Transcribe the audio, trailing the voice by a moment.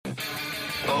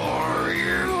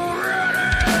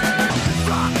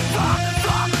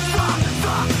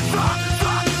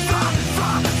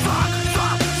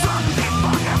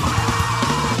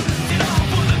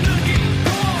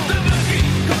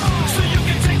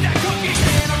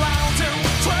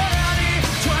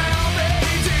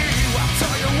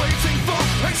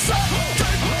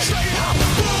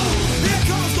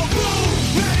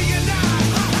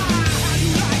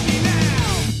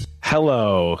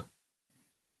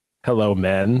Hello,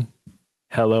 men.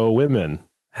 Hello, women.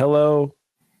 Hello,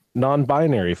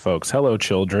 non-binary folks. Hello,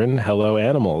 children. Hello,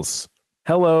 animals.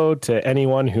 Hello to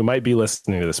anyone who might be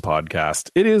listening to this podcast.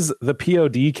 It is the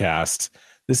POD cast.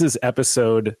 This is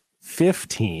episode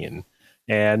 15.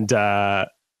 And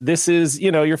this is,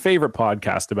 your favorite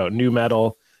podcast about new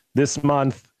metal this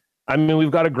month. I mean,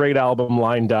 we've got a great album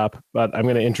lined up, but I'm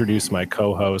going to introduce my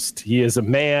co-host. He is a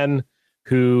man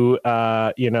who,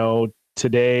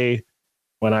 today,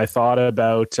 when I thought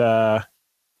about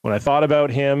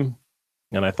him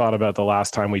and I thought about the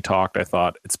last time we talked, I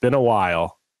thought it's been a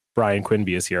while. Brian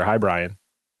Quinby is here. Hi, Brian.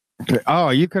 Oh,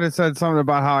 you could have said something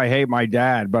about how I hate my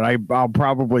dad, but I'll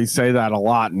probably say that a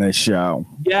lot in this show.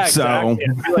 Yeah, exactly.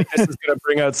 I feel like this is going to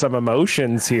bring out some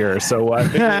emotions here. So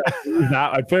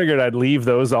I figured I'd leave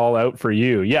those all out for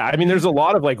you. Yeah, I mean, there's a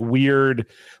lot of weird,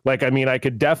 I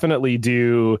could definitely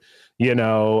do,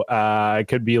 I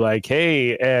could be like,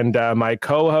 hey, and my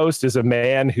co-host is a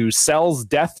man who sells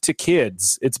death to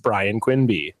kids. It's Brian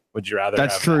Quinby. Would you rather?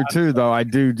 That's true too, though. I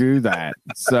do that.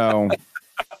 So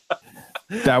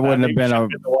that wouldn't have been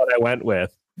the one I went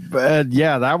with. But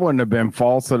yeah, that wouldn't have been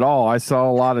false at all. I saw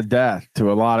a lot of death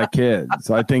to a lot of kids.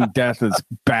 I think death is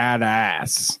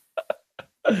badass.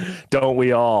 Don't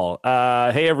we all?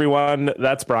 Hey, everyone.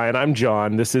 That's Brian. I'm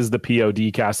John. This is the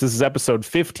POD cast. This is episode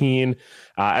 15.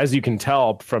 As you can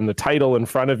tell from the title in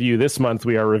front of you, this month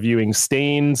we are reviewing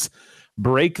Stain's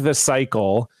Break the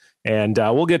Cycle. And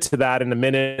we'll get to that in a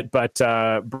minute. But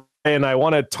Brian, I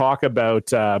want to talk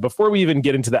about, before we even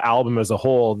get into the album as a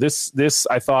whole, this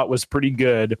I thought was pretty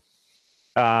good.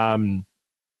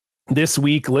 This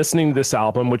week, listening to this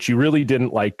album, which you really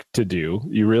didn't like to do.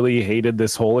 You really hated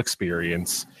this whole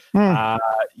experience. You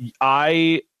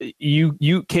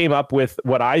came up with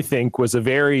what I think was a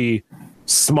very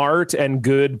smart and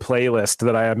good playlist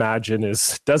that I imagine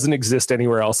doesn't exist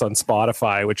anywhere else on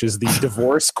Spotify, which is the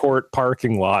Divorce Court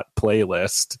Parking Lot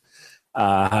playlist.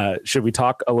 Should we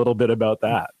talk a little bit about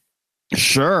that?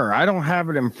 Sure. I don't have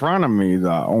it in front of me,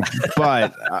 though,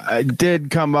 but I did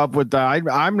come up with that.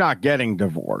 I'm not getting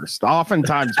divorced.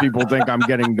 Oftentimes people think I'm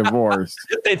getting divorced.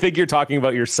 They think you're talking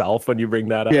about yourself when you bring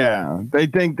that up. Yeah. They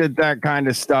think that kind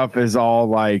of stuff is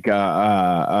all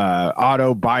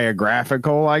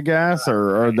autobiographical, I guess,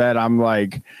 or that I'm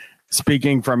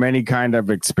speaking from any kind of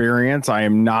experience. I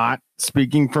am not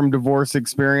speaking from divorce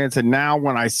experience. And now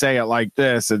when I say it like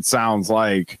this, it sounds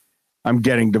like I'm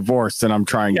getting divorced and I'm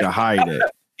trying to hide it.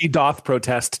 He doth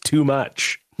protest too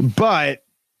much. But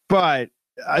I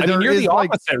mean, you're the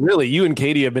opposite, really. You and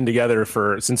Katie have been together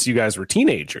since you guys were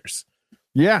teenagers.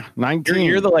 Yeah, 19.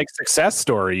 You're the success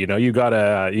story. You've got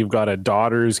a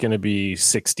daughter who's going to be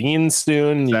 16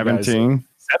 soon. 17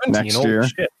 next year.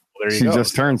 Shit. Well, there you she go.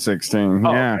 Just turned 16.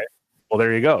 Oh, yeah. Okay. Well,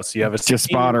 there you go. So you have a just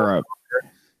spot her up.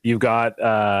 You've got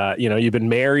you've been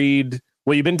married.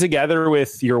 Well, you've been together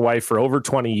with your wife for over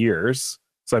 20 years.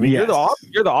 So I mean, yes.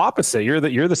 you're the opposite. You're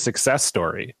the success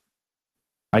story.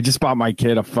 I just bought my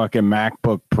kid a fucking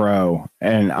MacBook Pro,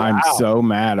 and wow. I'm so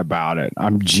mad about it.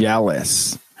 I'm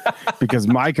jealous because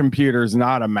my computer is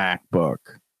not a MacBook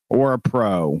or a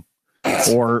Pro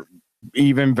or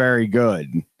even very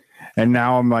good. And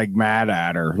now I'm mad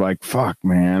at her. Fuck,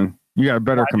 man. You got a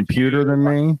better computer than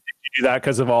me? Did you do that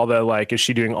because of all the, is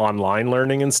she doing online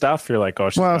learning and stuff? You're like, oh,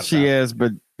 well, she is,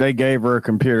 but they gave her a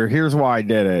computer. Here's why I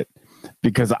did it.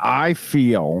 Because I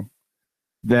feel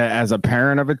that as a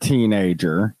parent of a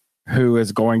teenager who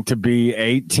is going to be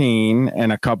 18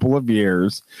 in a couple of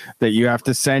years, that you have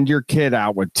to send your kid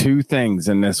out with two things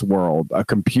in this world, a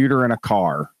computer and a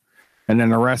car. And then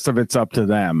the rest of it's up to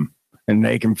them. And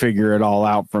they can figure it all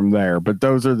out from there. But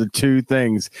those are the two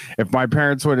things. If my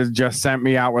parents would have just sent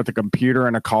me out with a computer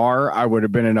and a car, I would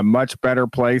have been in a much better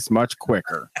place, much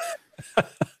quicker.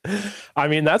 I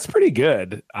mean, that's pretty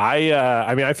good.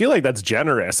 I feel like that's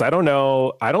generous. I don't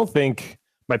know. I don't think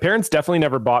my parents definitely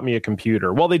never bought me a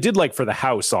computer. Well, they did for the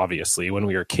house, obviously, when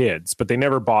we were kids, but they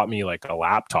never bought me a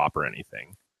laptop or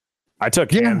anything. I took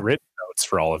handwritten notes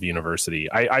for all of university.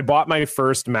 I bought my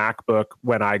first MacBook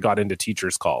when I got into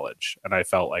teachers college, and I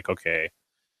felt okay,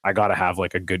 I got to have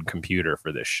a good computer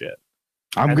for this shit.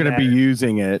 I'm going to be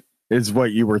using it, is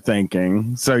what you were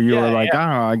thinking. So you were oh,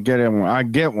 I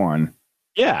get one.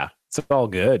 Yeah, it's all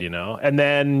good, And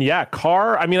then,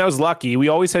 car. I mean, I was lucky. We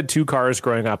always had two cars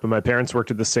growing up, and my parents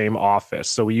worked at the same office.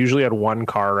 So we usually had one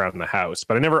car around the house,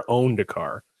 but I never owned a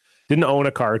car. Didn't own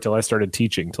a car till I started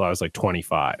teaching, till I was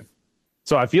 25.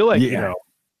 So I feel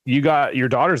you got your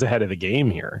daughter's ahead of the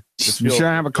game here. You shouldn't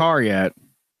have a car yet,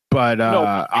 but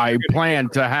I plan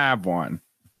to have one.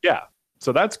 Yeah,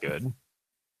 so that's good.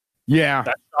 Yeah,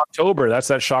 that's Shocktober. That's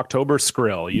that Shocktober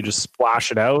skrill. You just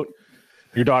splash it out.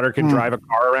 Your daughter could drive a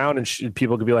car around and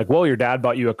people could be like, whoa, your dad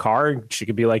bought you a car. And she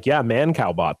could be like, yeah, Man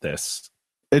Cow bought this.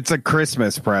 It's a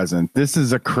Christmas present. This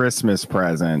is a Christmas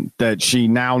present that she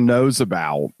now knows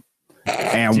about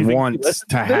and wants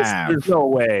to have. There's no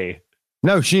way.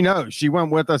 No, she knows. She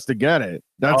went with us to get it.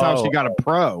 That's how she got a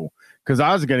Pro, because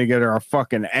I was going to get her a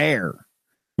fucking Air,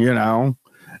 you know?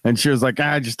 And she was like,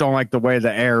 I just don't like the way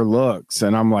the Air looks.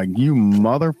 And I'm like, you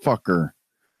motherfucker.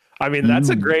 I mean, that's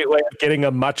a great way of getting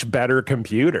a much better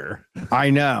computer. I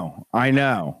know.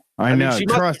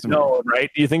 Trust me. Right?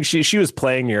 Do you think she was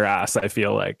playing your ass? I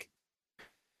feel like.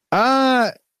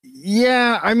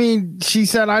 Yeah. I mean, she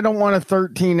said, I don't want a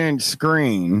 13-inch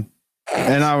screen.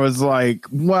 And I was like,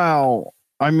 well,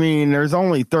 I mean, there's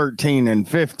only 13 and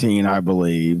 15, I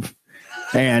believe.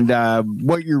 And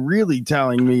what you're really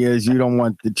telling me is you don't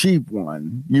want the cheap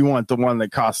one. You want the one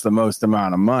that costs the most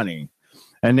amount of money.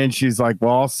 And then she's like,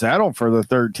 well, I'll settle for the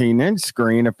 13-inch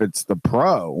screen if it's the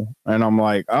Pro. And I'm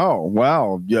like, oh,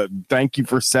 well, thank you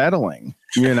for settling,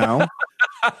 you know,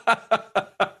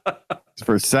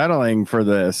 for settling for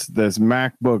this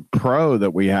MacBook Pro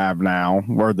that we have now,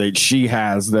 or that she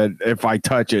has, that if I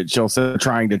touch it, she'll start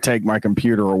trying to take my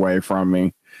computer away from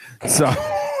me. So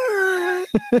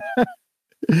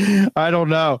I don't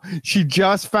know. She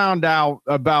just found out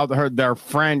about their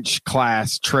French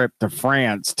class trip to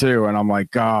France too, and I'm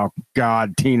like, oh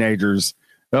God, teenagers!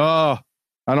 Oh,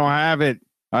 I don't have it.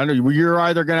 I know you're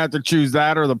either gonna have to choose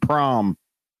that or the prom.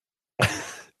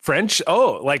 French?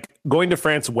 Oh, like going to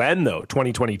France when though?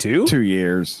 2022? 2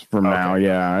 years from now.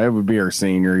 Yeah, it would be her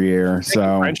senior year.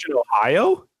 So French in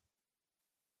Ohio?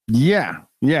 Yeah.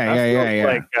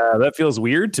 Like that feels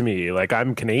weird to me. Like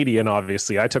I'm Canadian,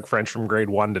 obviously. I took French from grade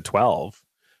 1 to 12.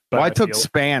 But well, I took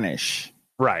Spanish.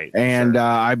 Right. And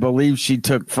I believe she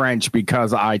took French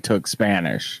because I took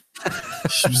Spanish.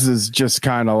 She was just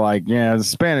kind of like, yeah,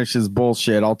 Spanish is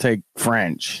bullshit. I'll take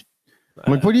French.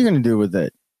 I'm like, what are you going to do with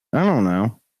it? I don't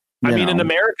know. I mean, in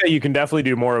America, you can definitely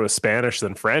do more with Spanish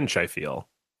than French, I feel.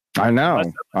 I know.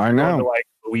 Like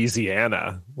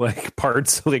Louisiana, like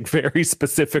parts, like very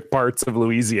specific parts of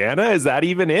Louisiana. Is that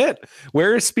even it?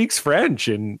 Where speaks French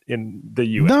in the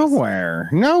U.S.?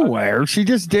 Nowhere. She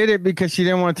just did it because she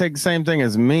didn't want to take the same thing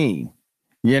as me.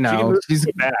 You know, she's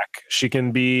back. She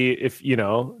can be, if you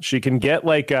know, she can get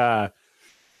like a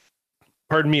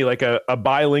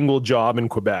bilingual job in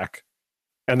Quebec,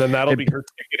 and then that'll be her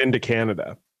ticket into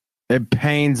Canada. It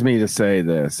pains me to say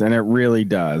this, and it really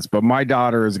does, but my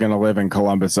daughter is going to live in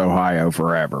Columbus, Ohio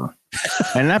forever.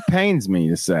 And that pains me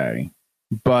to say,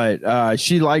 but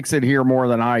she likes it here more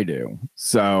than I do.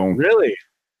 So really?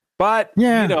 But,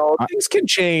 yeah, you know, things can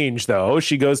change, though.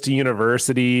 She goes to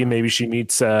university. Maybe she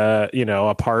meets a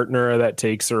partner that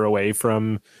takes her away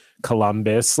from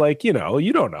Columbus. Like, you know,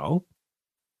 you don't know.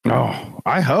 Oh,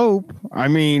 I hope. I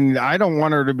mean, I don't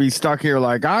want her to be stuck here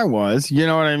like I was. You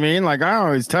know what I mean? Like I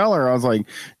always tell her, I was like,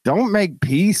 don't make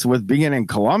peace with being in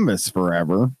Columbus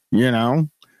forever. You know,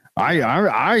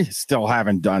 I still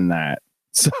haven't done that.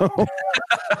 So,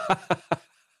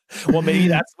 well, maybe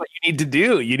that's what you need to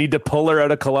do. You need to pull her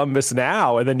out of Columbus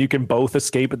now, and then you can both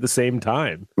escape at the same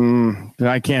time.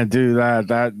 I can't do that.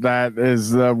 That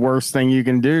is the worst thing you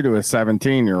can do to a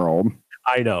 17-year-old.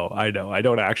 I know. I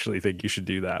don't actually think you should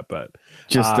do that, but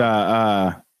just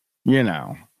you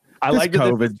know, I like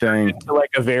COVID thing.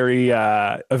 Like a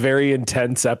very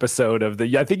intense episode of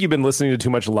the. I think you've been listening to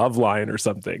too much Love Line or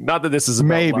something. Not that this is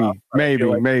about love,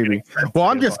 maybe. Well,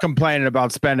 I'm just complaining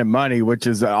about spending money, which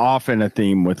is often a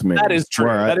theme with me. That is true.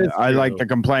 I like to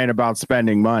complain about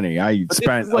spending money. I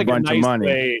spent a bunch of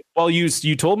money. Well,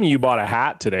 you told me you bought a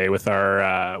hat today with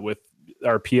our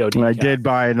POD. I did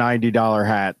buy a $90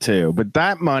 hat too, but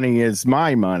that money is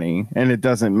my money and it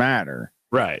doesn't matter.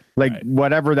 Right. Like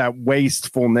whatever that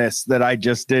wastefulness that I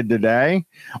just did today,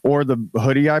 or the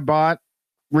hoodie I bought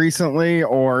recently,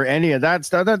 or any of that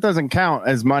stuff, that doesn't count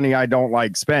as money I don't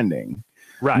like spending.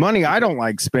 Right. Money I don't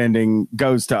like spending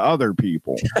goes to other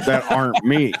people that aren't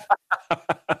me.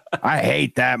 I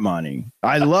hate that money.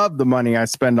 I love the money I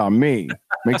spend on me.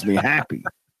 Makes me happy.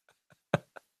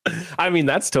 I mean,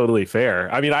 that's totally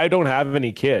fair. I mean, I don't have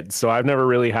any kids, so I've never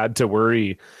really had to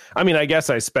worry. I mean, I guess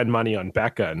I spend money on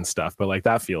Becca and stuff, but like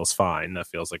that feels fine. That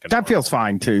feels like feels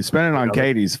fine too. Spending on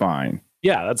Katie's fine.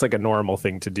 Yeah, that's like a normal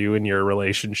thing to do in your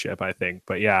relationship, I think.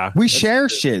 But yeah, we share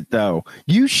shit though.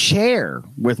 You share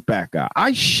with Becca.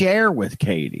 I share with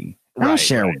Katie. I don't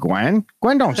share with Gwen.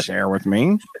 Gwen don't share with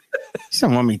me. She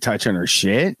don't want me touching her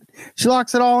shit. She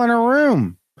locks it all in her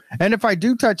room. And if I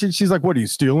do touch it, she's like, "What, are you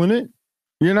stealing it?"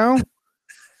 You know?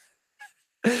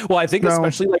 Well, I think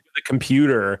especially like with a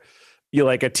computer, you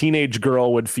like a teenage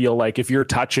girl would feel like if you're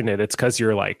touching it, it's because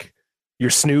you're you're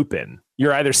snooping.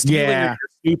 You're either stealing or you're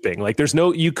snooping. Like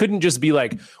you couldn't just be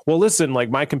like, well, listen, like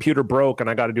my computer broke and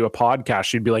I got to do a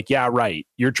podcast. You'd be like, yeah, right.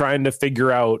 You're trying to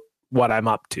figure out what I'm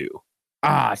up to.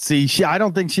 See, I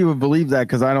don't think she would believe that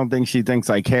because I don't think she thinks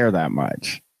I care that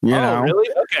much. You know? Really?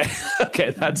 Okay. Okay,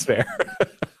 that's fair.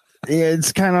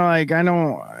 It's kind of like, I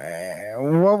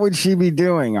don't, what would she be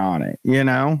doing on it? You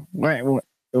know,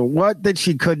 what that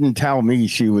she couldn't tell me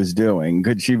she was doing,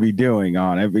 could she be doing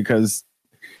on it? Because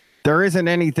there isn't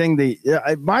anything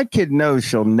that my kid knows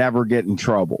she'll never get in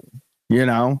trouble. You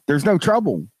know, there's no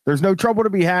trouble. There's no trouble to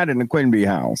be had in the Quinby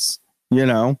house. You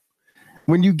know,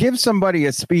 when you give somebody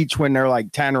a speech when they're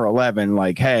like 10 or 11,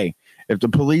 like, hey, if the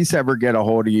police ever get a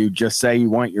hold of you, just say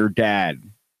you want your dad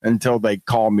until they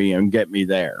call me and get me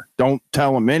there. Don't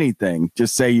tell them anything.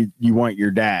 Just say you want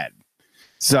your dad.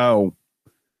 So,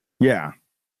 yeah,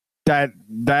 that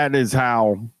is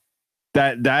how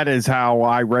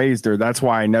I raised her. That's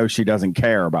why I know she doesn't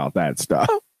care about that stuff.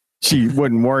 She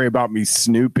wouldn't worry about me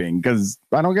snooping because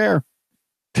I don't care.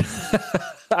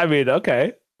 I mean,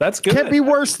 okay, that's good. Can't be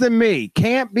worse than me.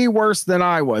 Can't be worse than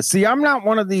I was. See, I'm not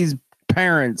one of these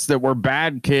parents that were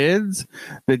bad kids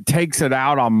that takes it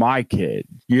out on my kid,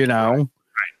 you know. Right.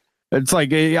 It's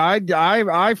like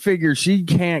I figure she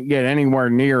can't get anywhere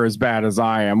near as bad as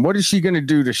I am. What is she going to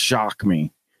do to shock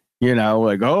me? You know,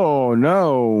 like, oh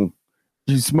no,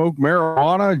 you smoke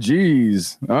marijuana?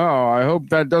 Jeez. Oh, I hope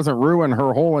that doesn't ruin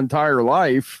her whole entire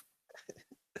life.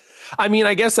 I mean,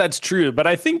 I guess that's true, but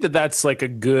I think that's like a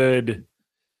good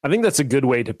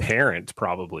way to parent,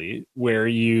 probably, where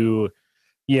you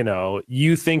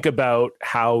think about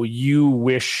how you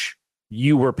wish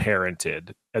you were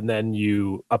parented, and then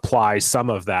you apply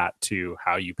some of that to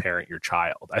how you parent your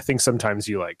child. I think sometimes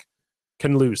you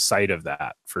can lose sight of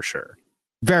that for sure.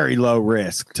 Very low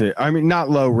risk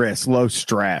not low risk, low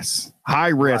stress, high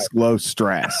risk, right. Low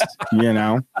stress, you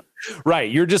know? Right.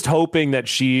 You're just hoping that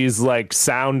she's like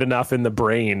sound enough in the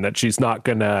brain that she's not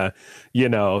gonna,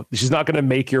 she's not gonna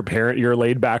make your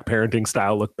laid back parenting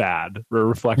style look bad or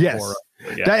reflect more.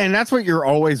 Yeah. And that's what you're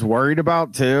always worried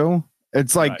about too.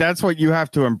 It's like, That's what you have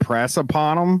to impress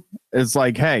upon them. It's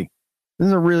like, hey, this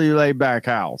is a really laid back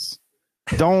house.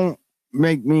 Don't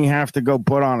make me have to go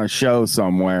put on a show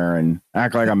somewhere and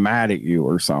act like I'm mad at you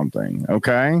or something.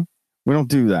 Okay. We don't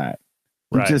do that.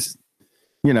 Right. Just,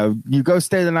 you go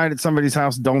stay the night at somebody's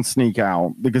house. Don't sneak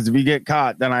out, because if you get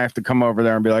caught, then I have to come over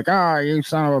there and be like, you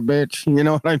son of a bitch. You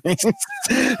know what I mean?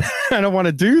 I don't want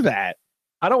to do that.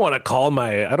 I don't want to call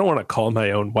my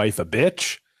own wife a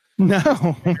bitch.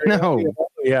 No.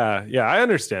 Yeah. I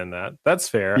understand that. That's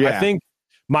fair. Yeah. I think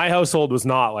my household was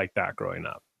not like that growing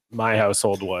up. My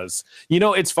household was,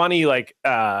 it's funny,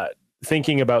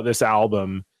 thinking about this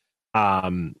album,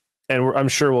 and I'm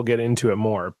sure we'll get into it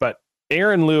more, but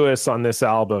Aaron Lewis on this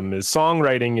album, his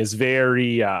songwriting is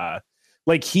very,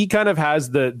 he kind of has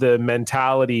the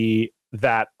mentality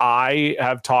that I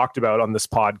have talked about on this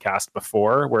podcast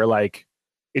before, where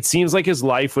it seems like his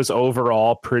life was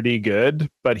overall pretty good,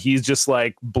 but he's just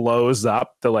blows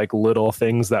up the little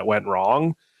things that went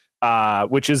wrong.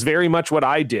 Which is very much what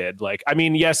I did.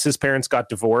 Yes, his parents got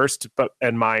divorced,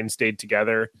 and mine stayed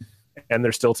together, and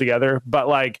they're still together.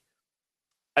 But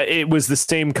it was the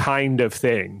same kind of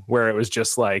thing where it was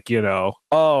just my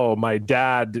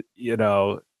dad,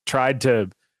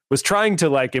 was trying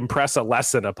to impress a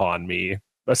lesson upon me,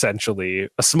 essentially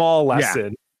a small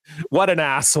lesson. Yeah. What an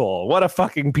asshole! What a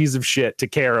fucking piece of shit to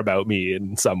care about me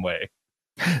in some way.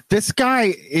 This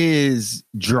guy is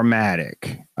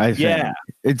dramatic. I think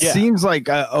it seems like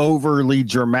overly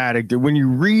dramatic. When you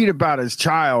read about his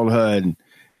childhood,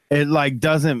 it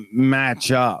doesn't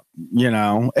match up.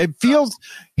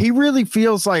 He really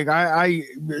feels like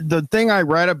the thing I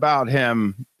read about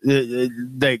him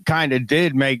that kind of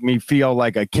did make me feel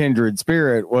like a kindred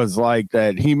spirit was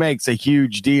that he makes a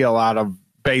huge deal out of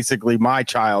basically my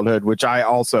childhood, which I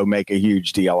also make a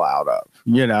huge deal out of.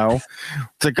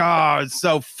 It's like, oh, it's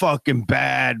so fucking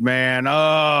bad, man.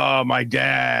 Oh, my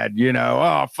dad,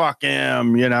 oh, fuck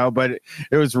him, but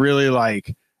it was really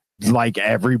like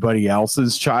everybody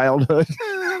else's childhood.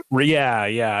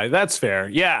 Yeah, that's fair.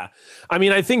 Yeah. I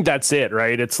mean, I think that's it,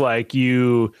 right? It's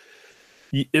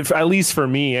if at least for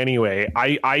me anyway,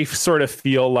 I sort of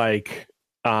feel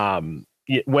doing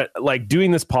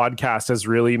this podcast has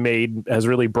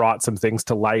really brought some things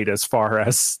to light, as far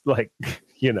as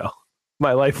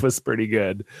my life was pretty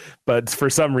good, but for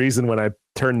some reason when I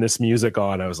turned this music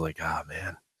on, I was like, oh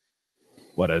man,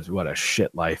 what a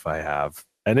shit life I have.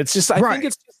 And it's just, I think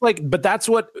it's just but that's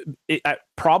what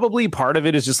probably part of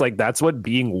it is just that's what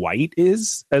being white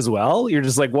is as well. You're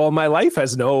just well, my life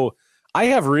I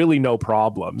have really no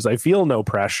problems. I feel no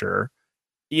pressure.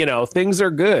 things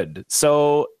are good.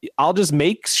 So I'll just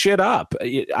make shit up.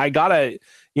 I gotta,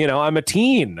 I'm a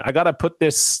teen. I gotta put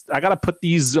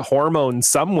these hormones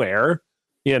somewhere,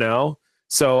 So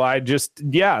so I guess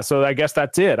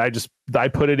that's it. I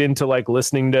put it into like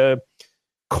listening to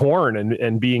Corn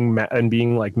and being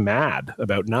like mad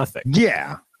about nothing.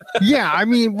 Yeah. Yeah, I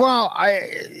mean, well,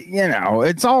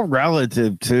 it's all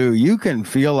relative too. You can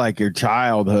feel like your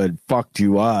childhood fucked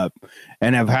you up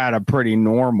and have had a pretty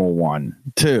normal one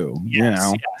too.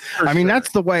 Yes, I mean, that's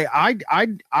the way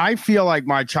I feel like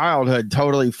my childhood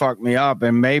totally fucked me up,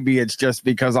 and maybe it's just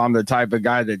because I'm the type of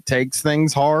guy that takes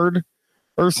things hard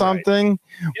or something,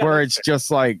 right. Where it's just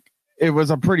like it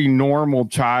was a pretty normal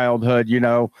childhood.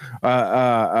 You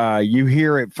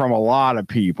hear it from a lot of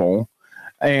people,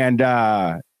 and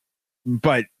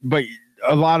but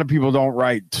a lot of people don't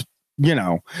write,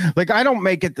 like I don't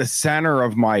make it the center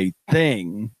of my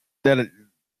thing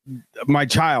my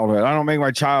childhood. I don't make my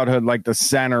childhood like the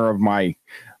center of my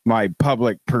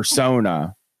public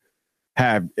persona,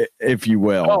 if you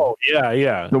will. Oh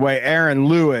yeah. The way Aaron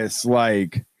Lewis,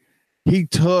 like he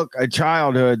took a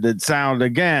childhood that sounded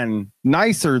again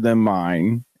nicer than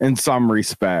mine in some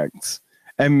respects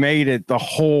and made it the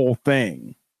whole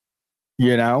thing,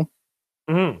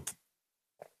 Mm-hmm.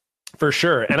 For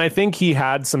sure. And I think he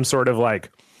had some sort of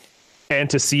like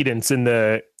antecedents in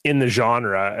the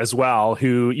genre as well,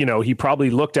 who, he probably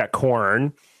looked at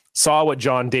Korn, saw what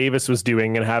John Davis was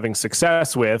doing and having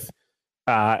success with,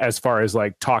 as far as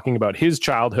like talking about his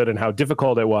childhood and how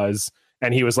difficult it was.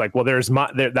 And he was like, well,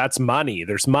 that's money.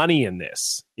 There's money in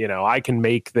this. I can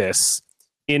make this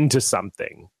into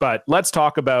something. But we'll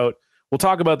talk about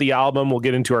the album. We'll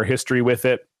get into our history with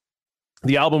it.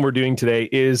 The album we're doing today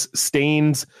is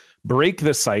Stained's Break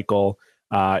the Cycle.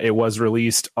 It was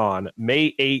released on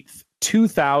May 8th,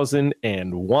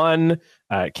 2001.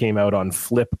 It came out on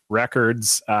Flip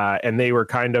Records, and they were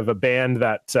kind of a band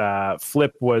that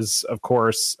Flip was, of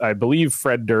course, I believe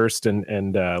Fred Durst and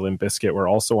Limp Bizkit were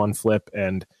also on Flip,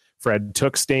 and Fred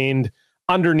took Stained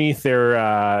underneath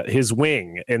his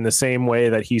wing in the same way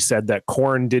that he said that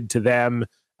Korn did to them.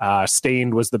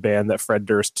 Stained was the band that Fred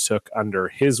Durst took under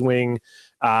his wing.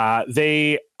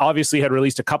 They obviously had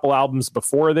released a couple albums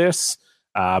before this,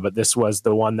 but this was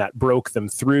the one that broke them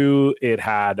through. It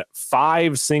had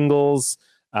 5 singles.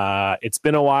 It's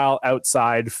Been a While,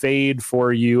 Outside, Fade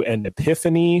for You, and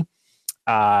Epiphany.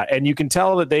 And you can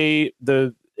tell that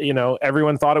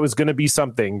everyone thought it was going to be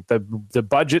something. The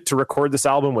budget to record this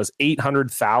album was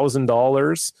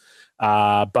 $800,000.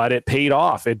 But it paid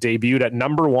off. It debuted at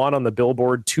number 1 on the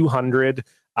Billboard 200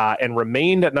 and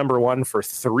remained at number 1 for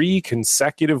 3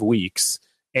 consecutive weeks.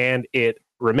 And it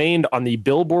remained on the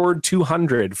Billboard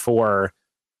 200 for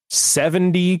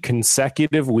 70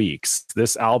 consecutive weeks.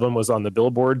 This album was on the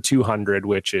Billboard 200,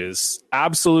 which is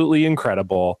absolutely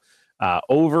incredible.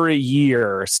 Over a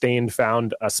year, Stained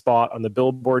found a spot on the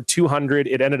Billboard 200.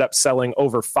 It ended up selling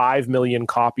over 5 million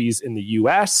copies in the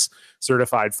US,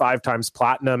 certified 5 times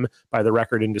platinum by the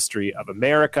Record Industry of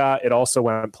America. It also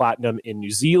went platinum in New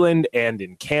Zealand and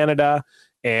in Canada,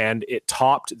 and it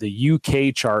topped the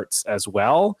UK charts as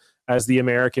well as the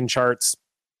American charts.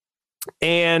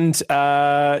 And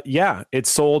it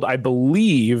sold, I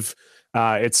believe,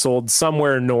 it sold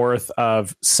somewhere north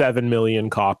of 7 million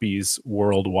copies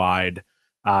worldwide.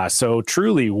 So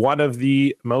truly one of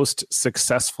the most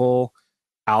successful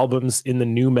albums in the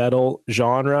nu metal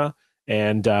genre,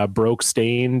 and broke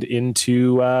Stained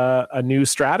into a new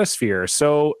stratosphere.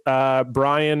 So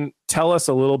Brian, tell us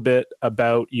a little bit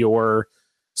about your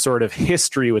sort of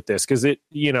history with this, because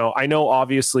I know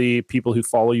obviously people who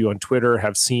follow you on Twitter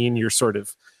have seen your sort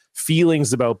of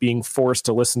feelings about being forced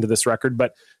to listen to this record,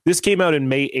 but this came out in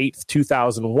May 8th,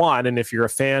 2001. And if you're a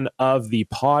fan of the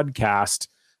podcast,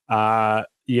 I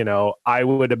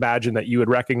would imagine that you would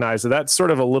recognize that that's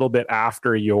sort of a little bit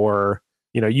after you were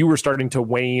starting to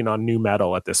wane on nu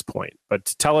metal at this point.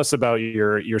 But tell us about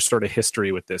your sort of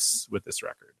history with this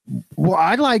record. Well,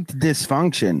 I liked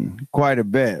Dysfunction quite a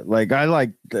bit. Like I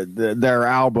liked their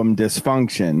album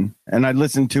Dysfunction, and I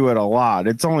listened to it a lot.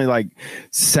 It's only like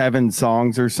 7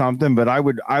 songs or something, but I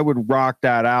would rock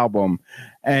that album.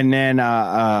 And then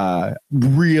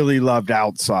really loved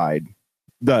Outside,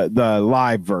 the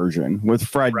live version with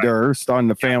Fred Durst on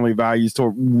the Family Values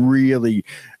tour. Really,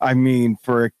 I mean,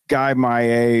 for a guy my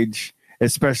age,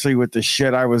 especially with the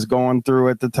shit I was going through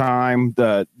at the time,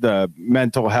 the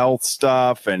mental health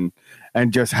stuff and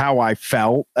just how I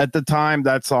felt at the time,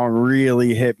 that song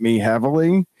really hit me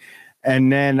heavily.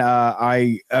 And then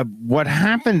what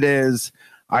happened is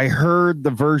I heard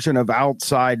the version of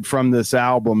Outside from this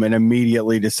album and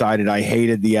immediately decided I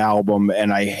hated the album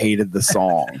and I hated the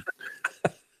song.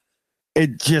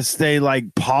 it just, they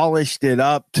like polished it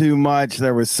up too much.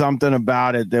 There was something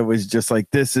about it that was just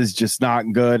like, this is just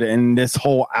not good, and this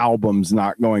whole album's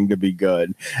not going to be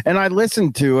good. And I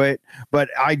listened to it, but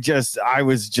I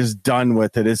was just done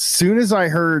with it as soon as I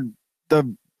heard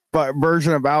the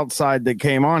version of Outside that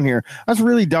came on here. I was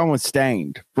really done with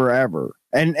Stained forever.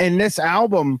 And this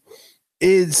album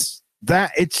is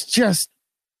that, it's just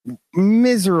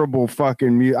miserable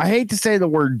fucking music. I hate to say the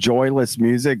word joyless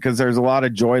music, because there's a lot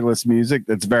of joyless music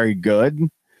that's very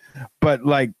good, but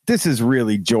like, this is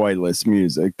really joyless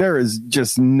music. There is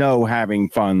just no having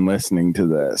fun listening to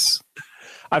this.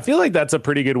 I feel like that's a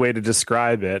pretty good way to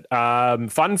describe it.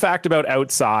 Fun fact about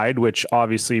Outside, which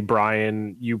obviously,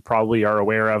 Brian, you probably are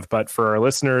aware of, but for our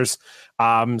listeners,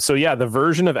 the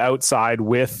version of Outside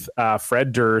with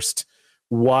Fred Durst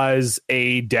was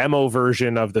a demo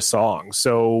version of the song.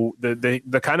 So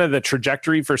the kind of the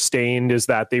trajectory for Stained is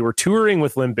that they were touring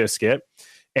with Limp Bizkit,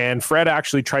 and Fred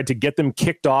actually tried to get them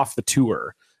kicked off the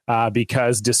tour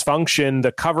because Dysfunction,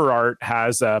 the cover art,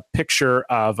 has a picture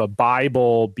of a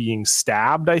Bible being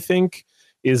stabbed, I think,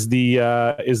 is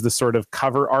the sort of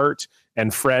cover art.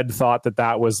 And Fred thought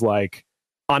that was like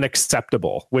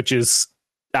unacceptable, which is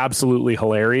absolutely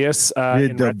hilarious.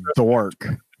 The dork.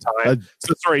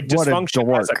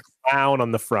 Dysfunction has a clown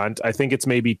on the front. I think it's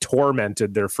maybe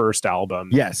Tormented, their first album.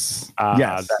 Yes.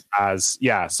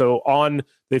 So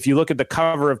if you look at the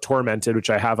cover of Tormented,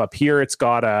 which I have up here, it's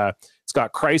got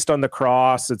Christ on the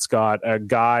cross. It's got a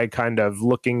guy kind of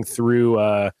looking through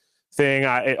a thing.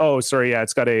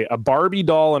 It's got a Barbie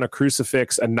doll and a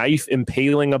crucifix, a knife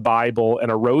impaling a Bible,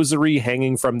 and a rosary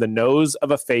hanging from the nose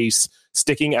of a face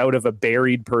sticking out of a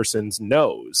buried person's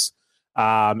nose.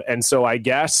 And so I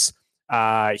guess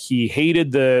he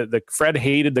hated Fred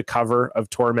hated the cover of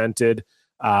Tormented,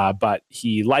 but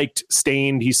he liked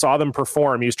Stained. He saw them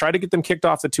perform. He was trying to get them kicked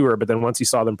off the tour, but then once he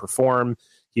saw them perform,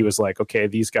 he was like, okay,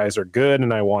 these guys are good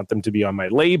and I want them to be on my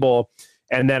label.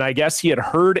 And then I guess he had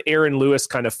heard Aaron Lewis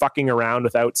kind of fucking around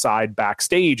with Outside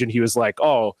backstage, and he was like,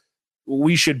 oh,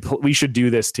 we should do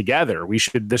this together.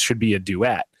 This should be a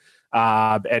duet.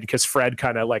 And because Fred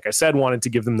kind of, like I said, wanted to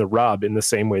give them the rub in the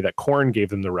same way that Korn gave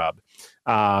them the rub.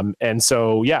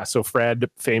 So Fred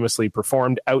famously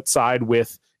performed Outside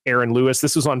with Aaron Lewis.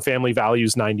 This was on Family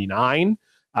Values 99.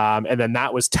 And then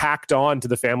that was tacked on to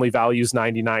the Family Values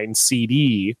 99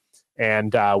 CD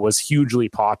and was hugely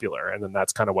popular. And then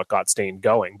that's kind of what got Stained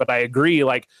going. But I agree,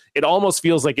 like, it almost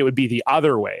feels like it would be the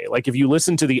other way. Like, if you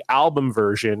listen to the album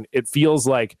version, it feels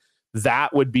like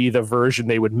that would be the version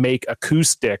they would make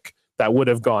acoustic that would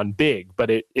have gone big, but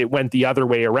it went the other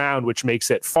way around, which makes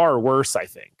it far worse, I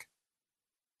think.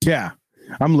 Yeah.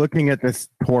 I'm looking at this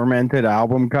Tormented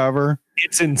album cover.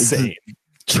 It's insane.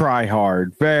 Try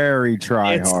hard. Very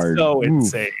try hard. It's so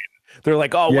insane. They're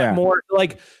like, oh, what more?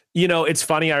 Like, it's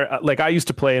funny. I used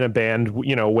to play in a band,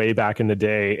 way back in the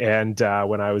day. And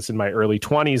when I was in my early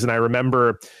 20s, and I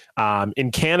remember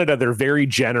in Canada, they're very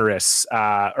generous,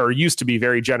 or used to be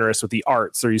very generous with the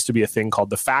arts. There used to be a thing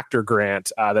called the Factor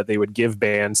Grant that they would give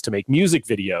bands to make music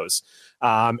videos.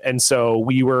 And so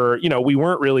we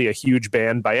weren't really a huge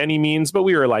band by any means, but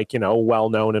we were well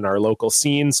known in our local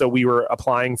scene. So we were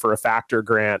applying for a Factor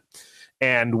Grant.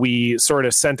 And we sort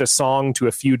of sent a song to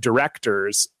a few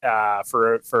directors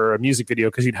for a music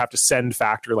video, because you'd have to send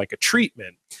Factor like a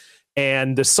treatment.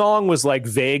 And the song was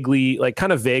vaguely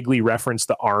referenced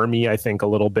the army, I think, a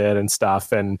little bit and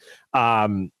stuff. And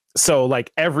so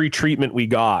every treatment we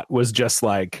got was just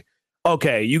like,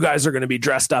 okay, you guys are going to be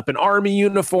dressed up in army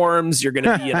uniforms. You're going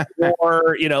to be in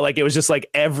war. It was just like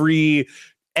every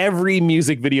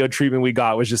music video treatment we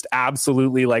got was just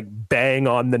absolutely bang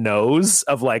on the nose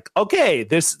of okay,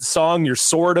 this song, you're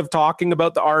sort of talking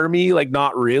about the army,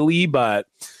 not really, but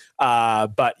a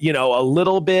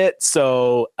little bit.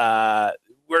 So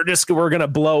we're going to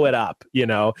blow it up,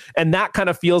 and that kind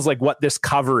of feels like what this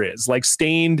cover is.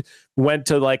 Stained went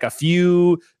to a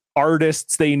few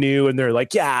artists they knew, and they're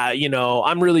like, yeah,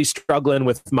 I'm really struggling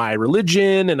with my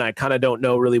religion and I kind of don't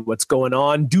know really what's going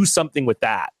on. Do something with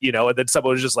that, and then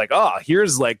someone was just like, oh,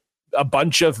 here's a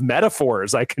bunch of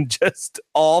metaphors I can just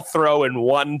all throw in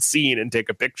one scene and take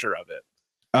a picture of it.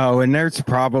 Oh, and there's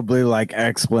probably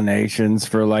explanations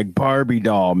for Barbie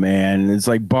doll, man. It's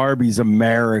Barbie's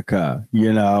America,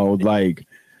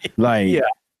 yeah.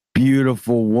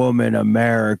 Beautiful woman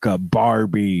America,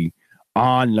 Barbie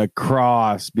on the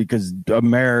cross because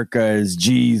America is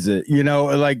Jesus. You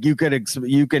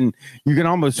can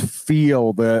almost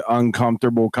feel the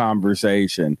uncomfortable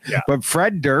conversation. Yeah. But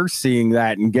Fred Durst seeing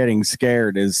that and getting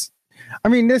scared this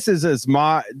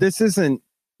isn't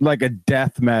like a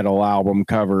death metal album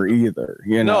cover either,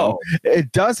 you know. No.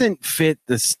 It doesn't fit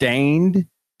the Stained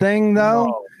thing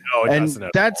though. No, it and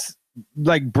doesn't. That's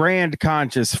like brand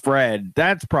conscious Fred.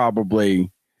 That's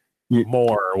probably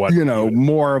more what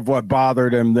more of what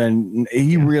bothered him than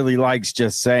he really likes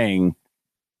just saying,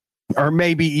 or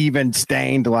maybe even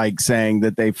Stained like saying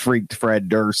that they freaked Fred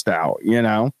Durst out, you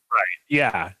know?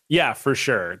 Right. Yeah, for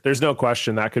sure. There's no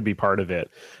question that could be part of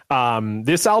it.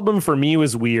 This album for me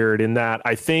was weird in that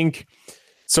I think,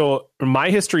 so my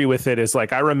history with it is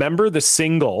like, I remember the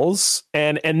singles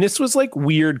and this was like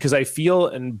weird because I feel,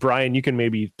 and Brian, you can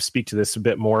maybe speak to this a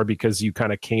bit more because you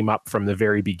kind of came up from the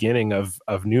very beginning of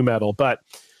nu metal, but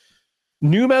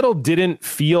nu metal didn't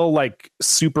feel like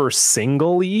super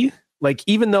single-y. Like,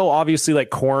 even though obviously like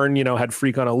Korn, had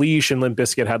Freak on a Leash and Limp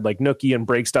Bizkit had like Nookie and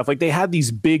Break Stuff, like they had these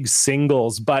big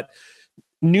singles, but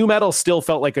nu metal still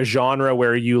felt like a genre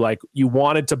where you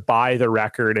wanted to buy the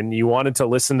record and you wanted to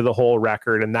listen to the whole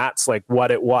record. And that's like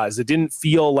what it was. It didn't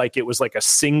feel like it was like a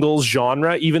singles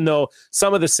genre, even though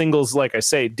some of the singles, like I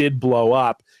say, did blow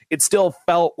up. It still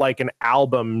felt like an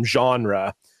album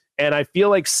genre. And I feel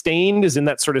like Stained is in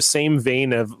that sort of same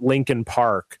vein of Linkin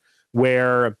Park,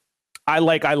 where I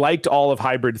liked all of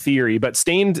Hybrid Theory, but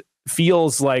Stained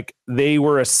feels like they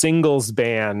were a singles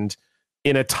band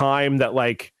in a time that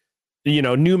like,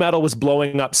 nu metal was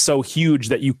blowing up so huge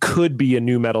that you could be a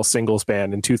nu metal singles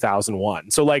band in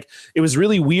 2001. So like, it was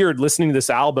really weird listening to this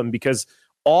album because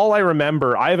all I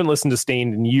remember, I haven't listened to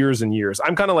Stained in years and years.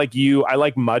 I'm kind of like you. I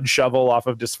like Mud Shovel off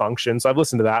of Dysfunction. So I've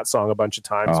listened to that song a bunch of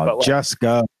times. But like, Just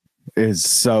Go is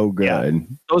so good. Yeah,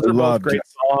 those are both great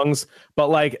songs.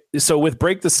 But like, so with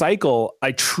Break the Cycle,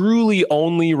 I truly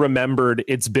only remembered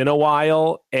It's Been a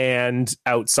While and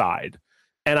Outside.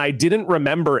 And I didn't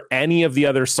remember any of the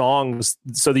other songs.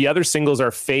 So the other singles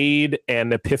are Fade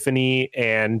and Epiphany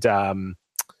and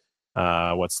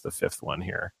what's the fifth one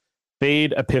here?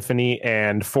 Fade, Epiphany,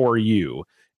 and For You.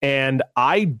 And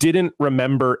I didn't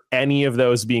remember any of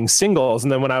those being singles.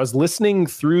 And then when I was listening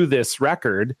through this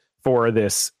record for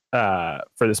this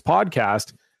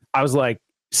podcast, I was like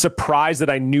surprised that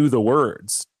I knew the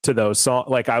words to those songs.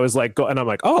 Like I was like, and I'm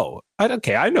like, oh,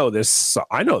 okay, I know this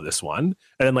one. And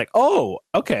then like, oh,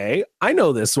 okay, I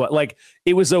know this one. Like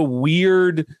it was a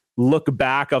weird look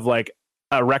back of like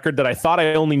a record that I thought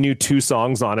I only knew 2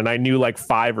 songs on, and I knew like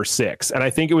 5 or 6. And I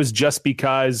think it was just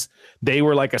because they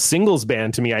were like a singles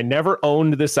band to me. I never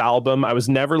owned this album. I was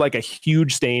never like a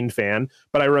huge Stained fan,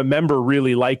 but I remember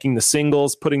really liking the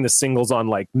singles, putting the singles on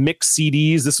like mix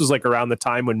CDs. This was like around the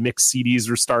time when mix CDs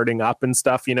were starting up and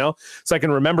stuff, So I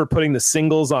can remember putting the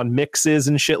singles on mixes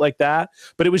and shit like that.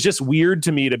 But it was just weird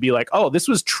to me to be like, oh, this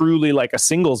was truly like a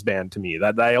singles band to me,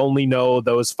 that I only know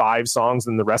those 5 songs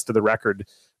and the rest of the record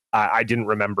I didn't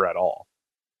remember at all.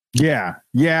 Yeah.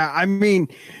 I mean,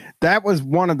 that was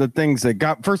one of the things that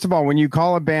got, first of all, when you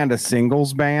call a band a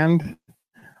singles band,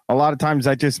 a lot of times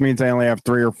that just means they only have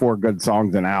 3 or 4 good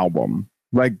songs an album.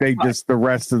 Like they just, the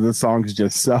rest of the songs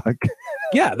just suck.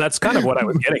 Yeah, that's kind of what I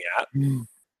was getting at.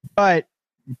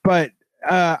 But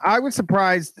I was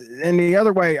surprised in the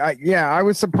other way. I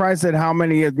was surprised at how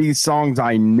many of these songs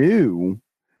I knew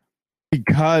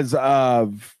because I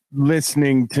was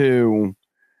listening to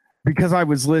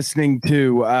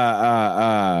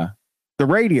the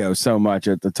radio so much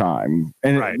at the time,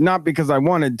 and right. Not because I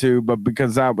wanted to, but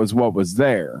because that was what was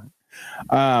there.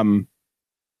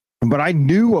 But I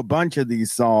knew a bunch of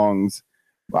these songs.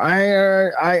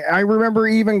 I remember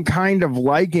even kind of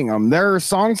liking them. There are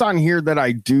songs on here that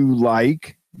I do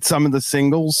like, some of the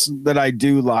singles that I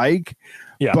do like,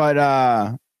 but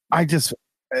I just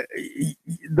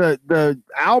the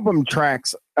album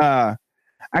tracks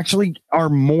actually are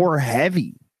more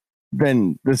heavy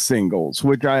than the singles,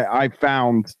 which I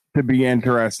found to be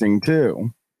interesting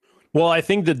too. Well, I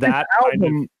think that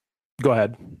album, go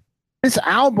ahead. This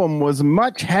album was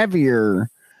much heavier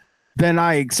than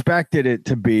I expected it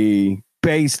to be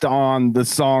based on the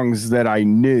songs that I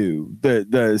knew,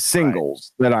 the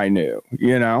singles that I knew,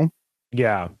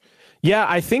 Yeah. Yeah,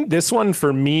 I think this one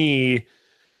for me,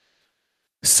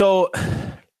 so,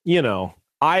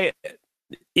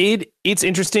 it's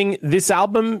interesting. This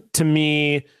album to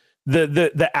me,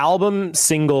 the album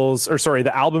singles, or sorry,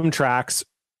 the album tracks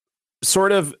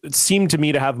sort of seemed to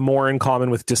me to have more in common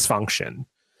with Dysfunction.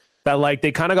 That like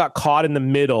they kind of got caught in the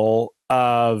middle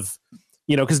of,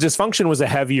 because Dysfunction was a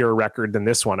heavier record than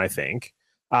this one, I think.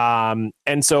 And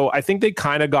so I think they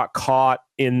kind of got caught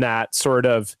in that sort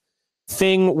of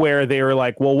thing where they were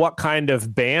like, well, what kind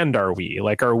of band are we?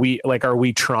 Are we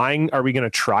going to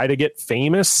try to get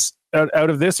famous out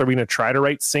of this? Are we going to try to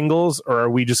write singles, or are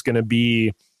we just going to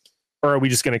be, or are we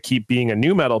just going to keep being a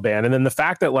new metal band? And then the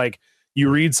fact that like you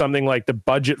read something like the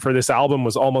budget for this album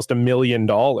was almost $1 million,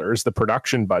 the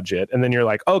production budget, and then you're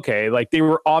like, okay, like they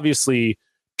were obviously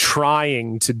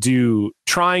trying to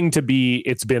be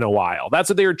It's Been a While. That's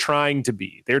what they were trying to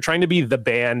be. They were trying to be the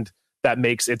band that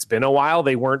makes It's Been a While.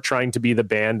 They weren't trying to be the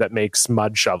band that makes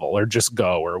Mud Shovel or Just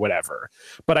Go or whatever.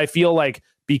 But I feel like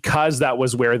because that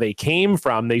was where they came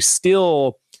from, they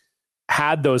still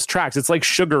had those tracks. It's like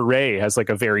Sugar Ray has like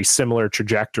a very similar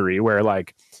trajectory where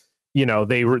like, you know,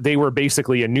 they were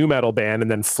basically a new metal band,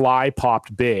 and then Fly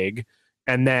popped big.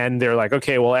 And then they're like,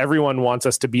 okay, well, everyone wants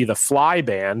us to be the Fly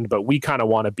band, but we kind of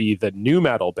want to be the new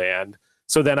metal band.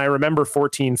 So then I remember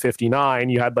 1459,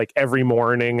 you had like Every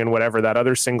Morning and whatever that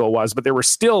other single was, but there were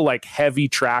still like heavy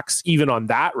tracks even on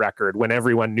that record when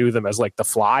everyone knew them as like the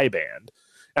Fly band.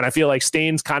 And I feel like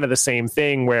Stain's kind of the same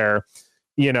thing where,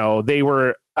 you know, they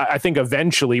were, I think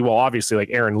eventually, well, obviously like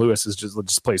Aaron Lewis is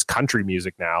just plays country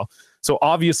music now. So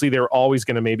obviously they were always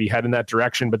going to maybe head in that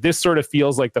direction. But this sort of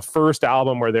feels like the first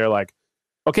album where they're like,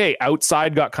 okay,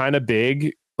 Outside got kind of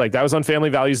big. Like that was on Family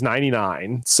Values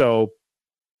 99. So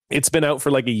it's been out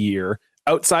for like a year.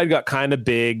 Outside got kind of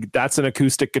big. That's an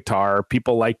acoustic guitar.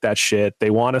 People like that shit. They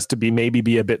want us to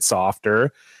be a bit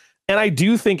softer. And I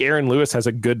do think Aaron Lewis has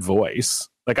a good voice.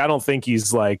 Like, I don't think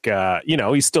he's like,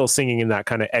 he's still singing in that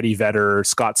kind of Eddie Vedder,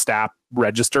 Scott Stapp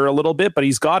register a little bit, but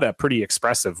he's got a pretty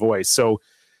expressive voice. So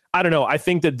I don't know. I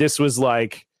think that this was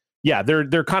like, yeah,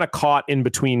 they're kind of caught in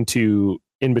between two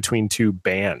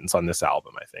bands on this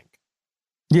album, I think.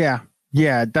 Yeah.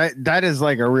 Yeah, that is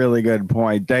like a really good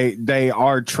point. They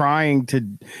are trying to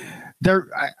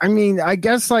I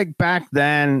guess like back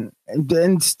then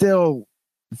and still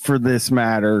for this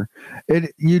matter,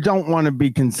 you don't want to be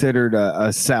considered a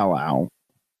sellout.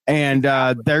 And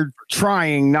they're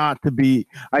trying not to be.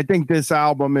 I think this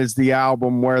album is the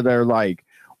album where they're like,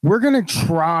 we're going to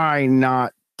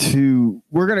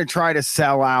try to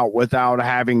sell out without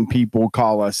having people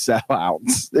call us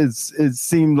sellouts. It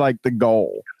seemed like the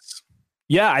goal.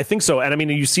 Yeah, I think so. And I mean,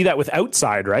 you see that with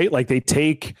Outside, right? Like they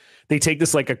take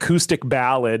this like acoustic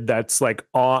ballad that's like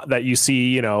that you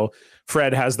see, you know,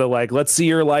 Fred has the like, let's see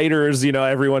your lighters, you know,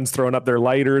 everyone's throwing up their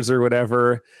lighters or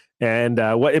whatever. And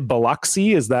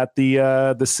Biloxi, is that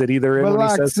the city they're in?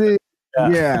 Biloxi.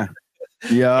 Yeah.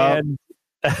 Yeah.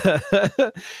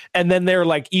 And then they're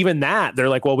like, even that, they're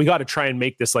like, well, we got to try and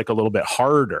make this like a little bit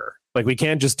harder. Like we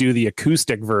can't just do the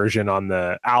acoustic version on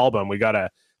the album.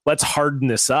 Let's harden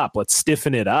this up. Let's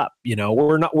stiffen it up. You know,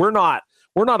 we're not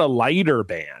a lighter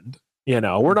band. You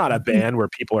know, we're not a band where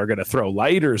people are going to throw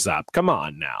lighters up. Come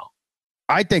on now.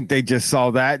 I think they just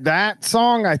saw that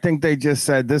song. I think they just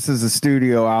said, this is a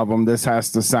studio album. This has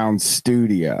to sound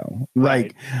studio.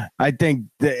 Right. Like, I think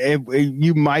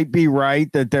you might be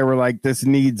right that they were like, this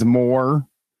needs more,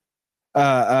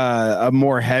 a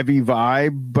more heavy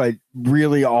vibe, but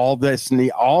really all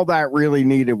that really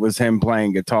needed was him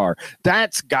playing guitar.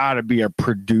 That's got to be a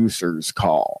producer's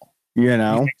call, you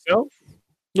know? You think so?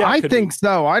 Yeah, I think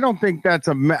so. I don't think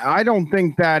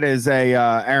that is a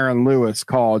Aaron Lewis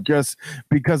call just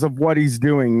because of what he's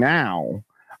doing now.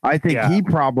 I think he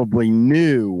probably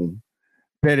knew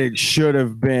that it should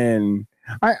have been.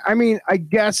 I mean, I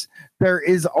guess there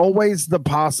is always the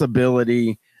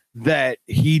possibility that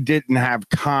he didn't have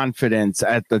confidence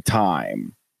at the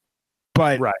time,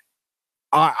 but right.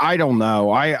 I don't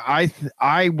know. I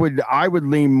would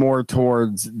lean more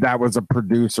towards that was a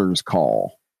producer's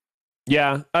call.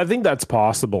 Yeah, I think that's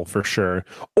possible for sure.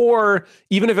 Or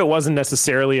even if it wasn't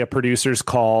necessarily a producer's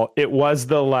call, it was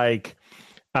the like,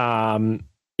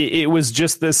 it was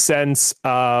just the sense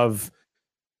of,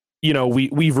 you know,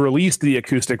 we've released the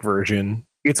acoustic version.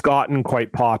 It's gotten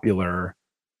quite popular.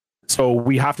 So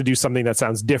we have to do something that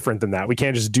sounds different than that. We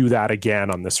can't just do that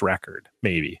again on this record,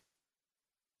 maybe.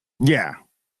 Yeah.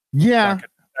 Yeah.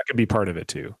 That could be part of it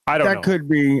too. I don't know. That could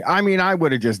be. I mean, I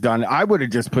would have just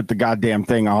put the goddamn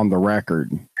thing on the record.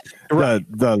 Right.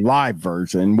 The live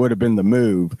version would have been the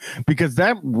move, because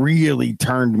that really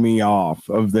turned me off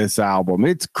of this album.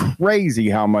 It's crazy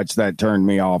how much that turned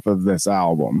me off of this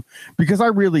album, because I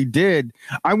really did.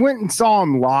 I went and saw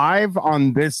him live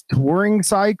on this touring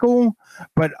cycle,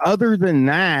 but other than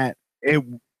that,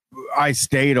 I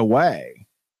stayed away.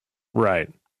 Right.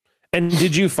 And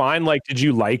did you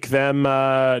like them?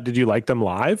 Did you like them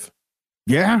live?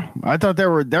 Yeah, I thought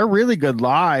they're really good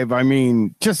live. I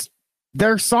mean, just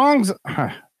their songs.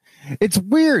 It's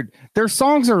weird. Their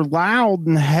songs are loud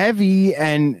and heavy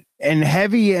and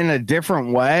heavy in a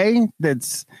different way.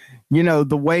 That's, you know,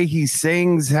 the way he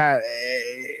sings.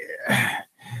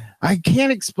 I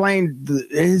can't explain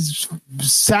his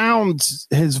sounds.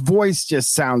 His voice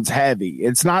just sounds heavy.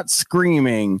 It's not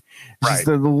screaming. Just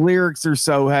the lyrics are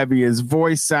so heavy. His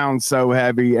voice sounds so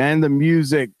heavy, and the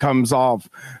music comes off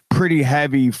pretty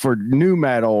heavy for nu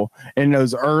metal in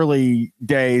those early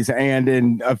days, and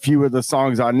in a few of the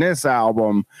songs on this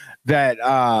album.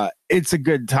 That it's a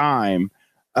good time.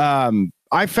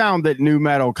 I found that nu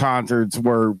metal concerts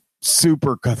were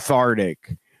super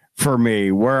cathartic for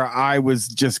me, where I was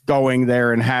just going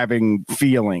there and having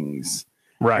feelings.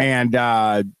 Right.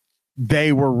 And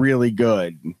they were really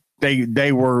good.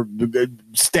 They were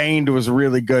Stained was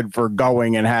really good for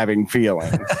going and having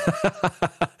feelings.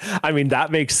 I mean, that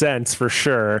makes sense for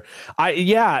sure.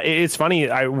 It's funny.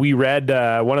 We read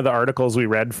one of the articles we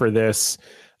read for this,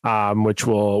 which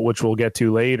we'll get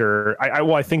to later.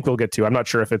 I think we'll get to. I'm not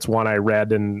sure if it's one I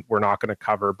read and we're not going to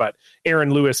cover, but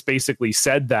Aaron Lewis basically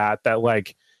said that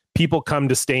like people come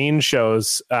to Stained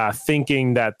shows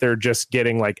thinking that they're just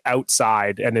getting like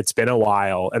outside, and it's been a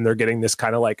while, and they're getting this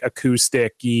kind of like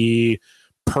acoustic-y,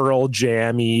 Pearl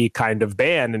Jam-y kind of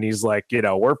band. And he's like,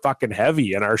 we're fucking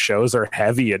heavy, and our shows are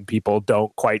heavy, and people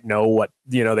don't quite know what,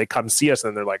 they come see us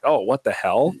and they're like, oh, what the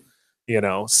hell?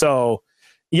 So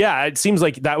yeah, it seems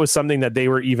like that was something that they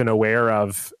were even aware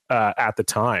of at the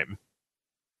time.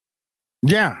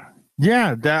 Yeah.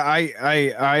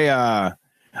 That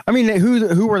I mean,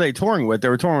 who were they touring with? They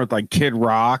were touring with like Kid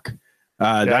Rock.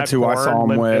 That's who I saw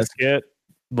them with. Kid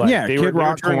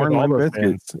Rock, Korn, Limp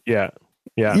Bizkit. Yeah.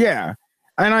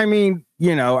 And I mean,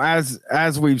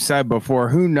 as we've said before,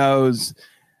 who knows?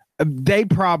 They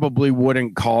probably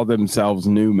wouldn't call themselves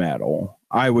nu metal,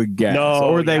 I would guess.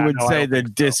 They would say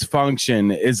that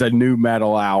Dysfunction is a nu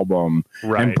metal album,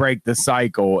 and Break the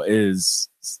Cycle is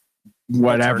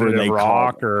whatever they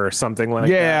rock call it. Or something like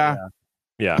that.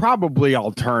 Yeah. Probably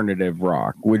alternative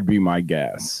rock would be my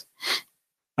guess.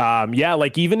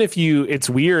 Like even if it's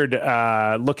weird,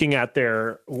 looking at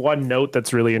their one note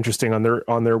that's really interesting on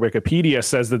their Wikipedia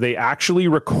says that they actually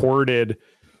recorded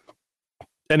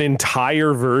an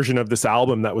entire version of this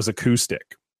album that was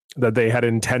acoustic, that they had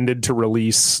intended to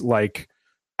release like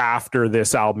after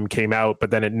this album came out,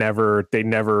 but then they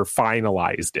never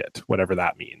finalized it, whatever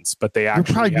that means. But they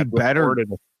actually recorded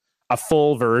a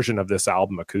full version of this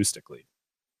album acoustically.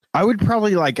 I would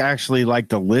probably like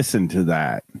to listen to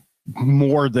that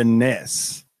more than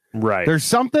this. Right. There's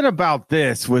something about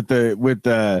this with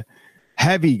the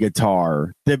heavy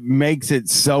guitar that makes it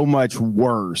so much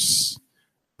worse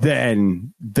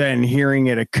than hearing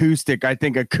it acoustic. I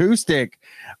think acoustic,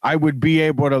 I would be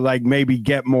able to like maybe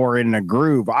get more in the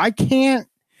groove. I can't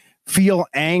feel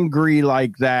angry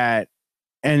like that.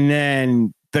 And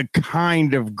then the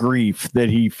kind of grief that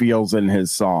he feels in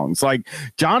his songs. Like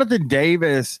Jonathan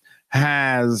Davis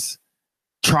has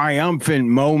triumphant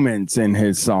moments in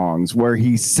his songs where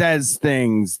he says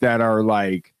things that are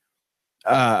like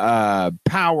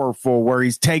powerful, where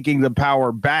he's taking the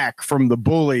power back from the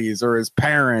bullies or his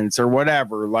parents or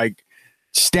whatever. Like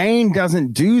Stained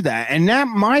doesn't do that. And that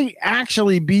might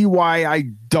actually be why I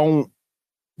don't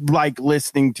like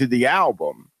listening to the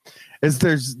album. Is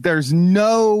there's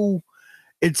no,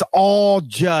 it's all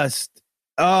just,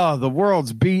 the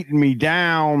world's beating me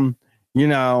down.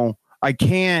 I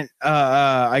can't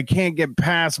get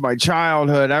past my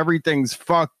childhood. Everything's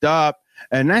fucked up.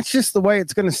 And that's just the way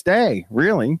it's going to stay,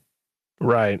 really.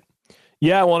 Right.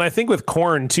 Yeah. Well, and I think with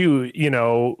Korn too,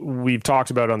 we've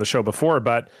talked about it on the show before,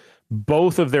 but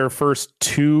both of their first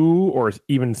 2 or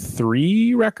even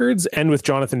 3 records end with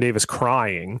Jonathan Davis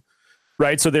crying.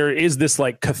 Right. So there is this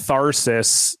like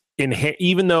catharsis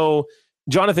even though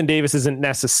Jonathan Davis isn't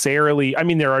necessarily, I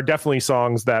mean, there are definitely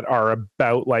songs that are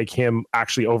about like him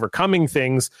actually overcoming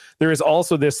things. There is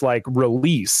also this like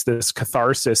release, this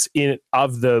catharsis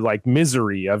of the like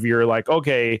misery of you're like,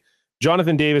 okay,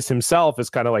 Jonathan Davis himself is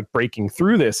kind of like breaking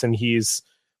through this, and he's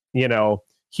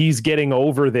getting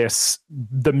over this.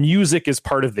 The music is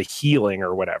part of the healing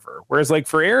or whatever. Whereas like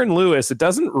for Aaron Lewis, it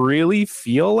doesn't really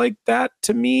feel like that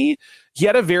to me. He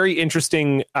had a very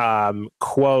interesting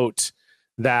quote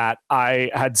that I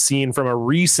had seen from a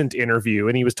recent interview,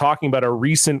 and he was talking about a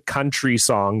recent country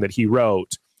song that he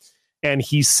wrote. And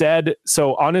he said,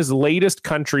 so on his latest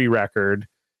country record,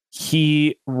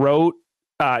 he wrote,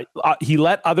 he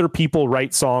let other people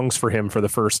write songs for him for the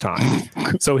first time.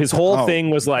 So his whole thing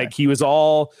was like, he was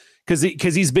all,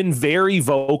 because he's been very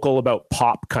vocal about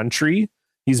pop country.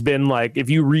 He's been like, if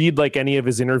you read like any of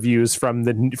his interviews from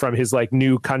his like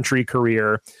new country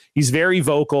career, he's very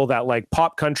vocal that like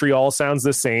pop country all sounds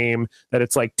the same, that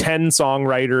it's like 10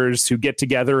 songwriters who get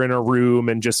together in a room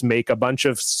and just make a bunch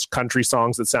of country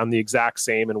songs that sound the exact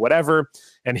same and whatever.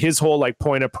 And his whole like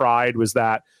point of pride was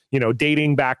that,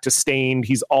 dating back to Stained.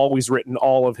 He's always written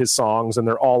all of his songs and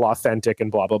they're all authentic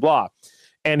and blah, blah, blah.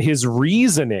 And his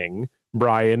reasoning,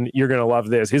 Brian, you're going to love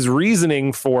this. His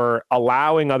reasoning for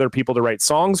allowing other people to write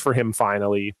songs for him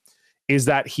finally is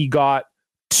that he got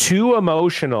too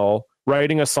emotional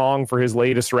writing a song for his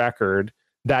latest record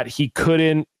that he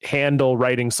couldn't handle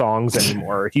writing songs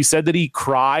anymore. He said that he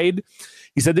cried.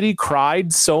 He said that he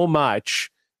cried so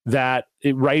much that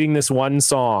writing this one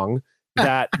song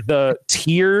that the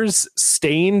tears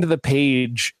stained the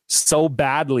page so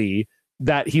badly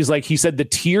that he said the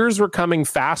tears were coming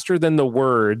faster than the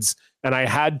words. And I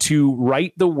had to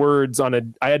write the words I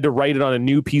had to write it on a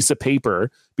new piece of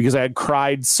paper because I had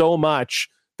cried so much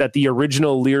that the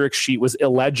original lyric sheet was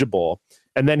illegible.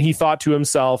 And then he thought to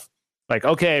himself, like,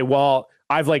 okay, well,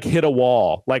 I've like hit a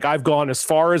wall. Like I've gone as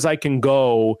far as I can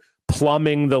go,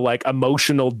 plumbing the like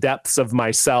emotional depths of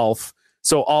myself.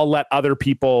 So I'll let other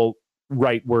people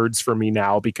write words for me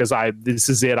now because this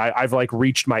is it. I've like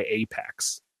reached my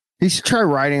apex. He should try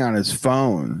writing on his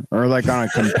phone or like on a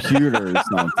computer or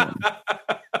something.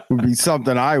 Would be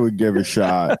something I would give a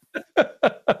shot.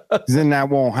 Then that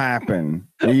won't happen.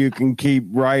 You can keep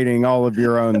writing all of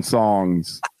your own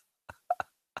songs.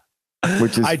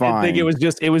 Which is fine. Did think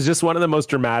it was just one of the most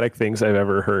dramatic things I've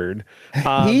ever heard.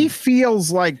 He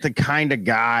feels like the kind of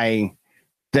guy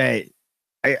that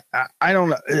I don't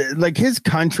know, like his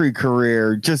country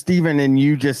career, just even in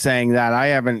you just saying that, I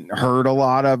haven't heard a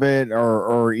lot of it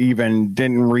or even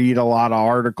didn't read a lot of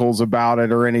articles about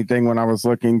it or anything when I was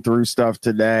looking through stuff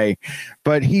today,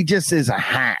 but he just is a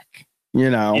hack,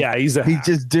 Yeah, he's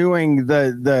just doing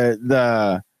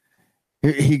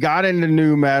he got into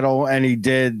nu metal and he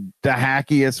did the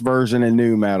hackiest version of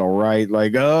nu metal, right?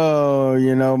 Like,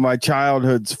 my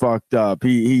childhood's fucked up.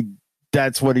 He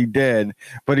that's what he did,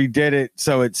 but he did it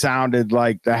so it sounded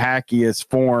like the hackiest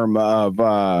form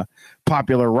of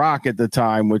popular rock at the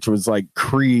time, which was like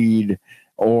Creed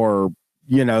or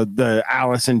the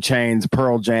Alice in Chains,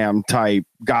 Pearl Jam type,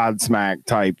 Godsmack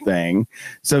type thing.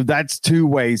 So that's two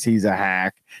ways he's a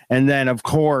hack. And then of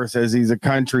course, as he's a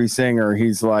country singer,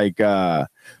 he's like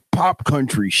pop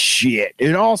country shit.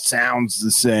 It all sounds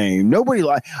the same.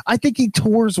 I think he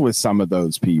tours with some of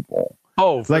those people.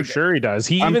 Oh, for sure he does.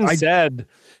 He even said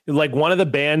like one of the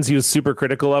bands he was super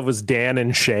critical of was Dan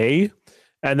and Shay.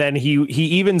 And then he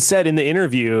even said in the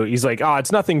interview, he's like,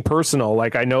 it's nothing personal.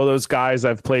 Like, I know those guys,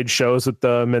 I've played shows with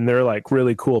them and they're like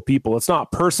really cool people. It's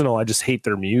not personal. I just hate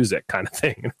their music kind of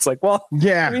thing. And it's like, well,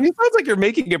 yeah, I mean, it sounds like you're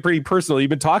making it pretty personal. You've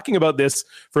been talking about this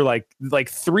for like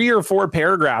 3 or 4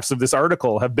 paragraphs of this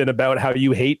article have been about how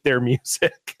you hate their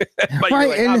music. But right.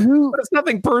 Like, but it's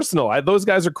nothing personal. Those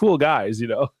guys are cool guys,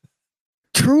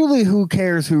 Truly, who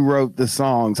cares who wrote the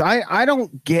songs? I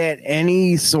don't get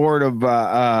any sort of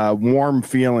warm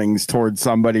feelings towards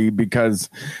somebody because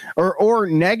or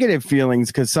negative feelings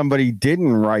because somebody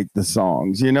didn't write the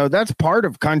songs. That's part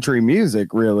of country music,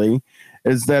 really,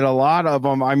 is that a lot of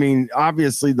them, I mean,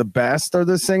 obviously the best are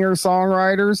the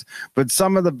singer-songwriters, but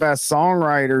some of the best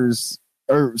songwriters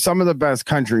or some of the best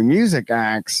country music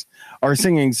acts are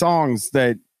singing songs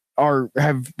that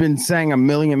have been sang a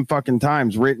million fucking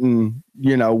times, written,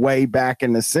 way back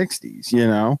in the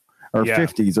 60s, or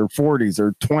 50s or 40s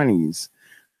or 20s.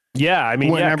 Yeah, I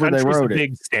mean, whenever they wrote a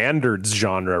big standards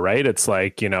genre, right? It's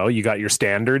like, you got your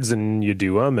standards and you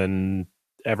do them and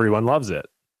everyone loves it.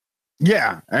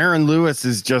 Yeah, Aaron Lewis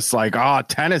is just like,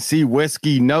 Tennessee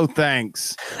whiskey, no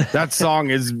thanks. That song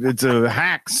it's a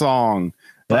hack song.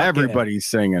 Everybody's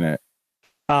singing it.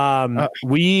 Brian,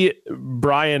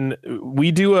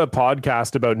 we do a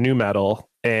podcast about nu metal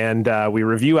and we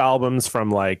review albums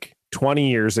from like 20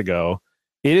 years ago.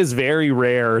 It is very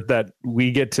rare that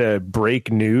we get to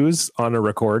break news on a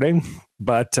recording,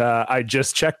 but I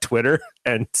just checked Twitter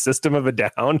and System of a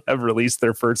Down have released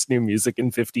their first new music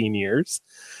in 15 years.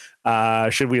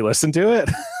 Should we listen to it?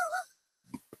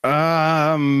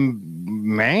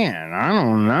 Man, I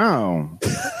don't know.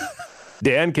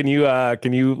 Dan, can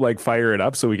you like fire it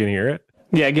up so we can hear it?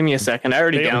 Yeah, give me a second. I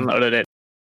already downloaded it.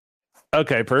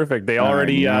 Okay, perfect. They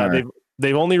already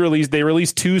they've only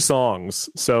released 2 songs.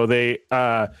 So they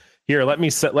here, let me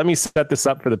set this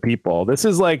up for the people. This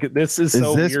is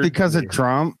so this weird because of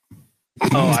Trump?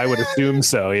 Oh, I would assume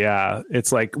so. Yeah.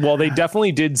 It's like, well, they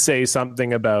definitely did say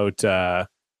something about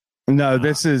no,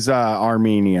 this is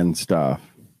Armenian stuff.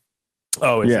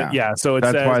 Oh, is it? Yeah. So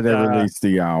that's why they released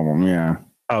the album. Yeah.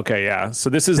 Okay, yeah. So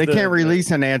this is they can't release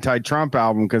an anti-Trump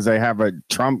album because they have a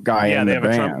Trump guy in the band. They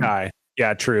have a Trump guy.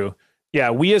 Yeah, true. Yeah,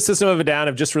 we as System of a Down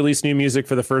have just released new music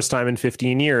for the first time in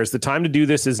 15 years. The time to do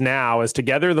this is now, as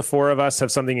together the four of us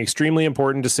have something extremely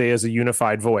important to say as a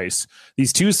unified voice.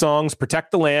 These two songs,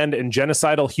 Protect the Land and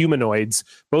Genocidal Humanoids,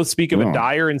 both speak of a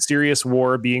dire and serious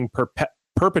war being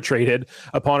perpetrated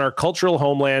upon our cultural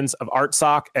homelands of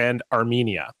Artsakh and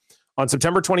Armenia. On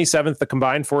September 27th, the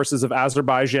combined forces of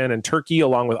Azerbaijan and Turkey,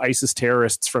 along with ISIS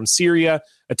terrorists from Syria,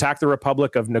 attacked the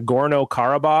Republic of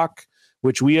Nagorno-Karabakh,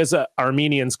 which we as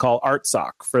Armenians call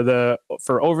Artsakh.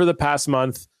 For over the past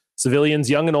month,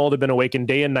 civilians, young and old, have been awakened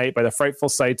day and night by the frightful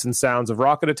sights and sounds of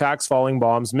rocket attacks, falling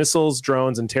bombs, missiles,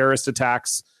 drones, and terrorist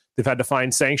attacks. They've had to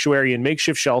find sanctuary in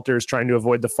makeshift shelters, trying to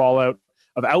avoid the fallout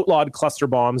of outlawed cluster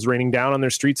bombs raining down on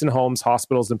their streets and homes,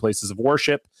 hospitals, and places of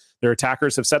worship. Their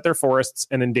attackers have set their forests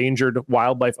and endangered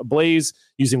wildlife ablaze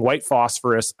using white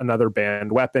phosphorus, another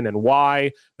banned weapon, and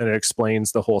why. Then it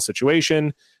explains the whole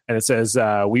situation. And it says,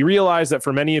 we realize that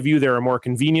for many of you, there are more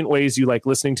convenient ways you like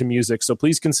listening to music. So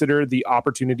please consider the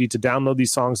opportunity to download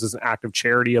these songs as an act of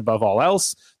charity above all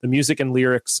else. The music and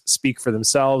lyrics speak for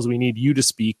themselves. We need you to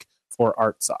speak for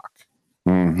Artsakh.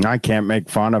 I can't make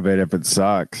fun of it if it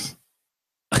sucks.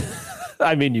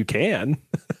 I mean, you can.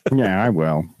 Yeah, I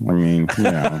will. I mean,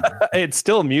 it's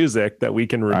still music that we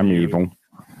can review. I'm evil.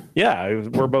 Yeah,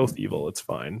 we're both evil. It's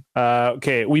fine.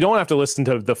 Okay, we don't have to listen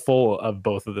to the full of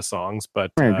both of the songs,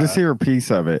 but just hear a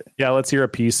piece of it. Yeah, let's hear a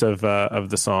piece of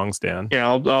the songs, Dan.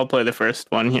 Yeah, I'll play the first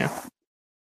one here.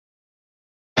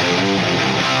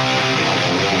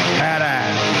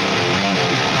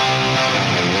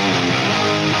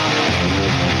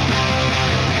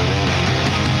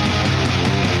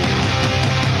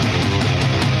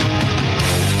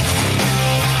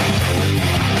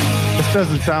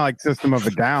 Doesn't sound like System of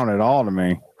a Down at all to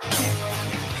me.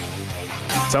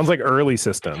 Sounds like early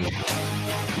System.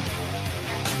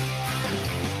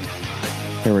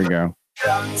 Here we go.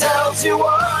 Tells you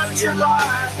what your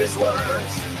life is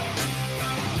worth.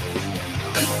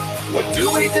 What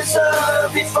do we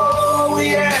deserve before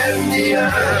we end the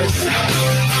earth?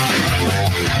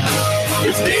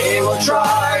 If they will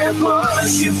try and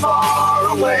push you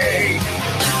far away,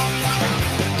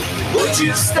 would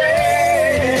you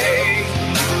stay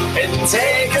and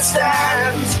take a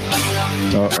stand?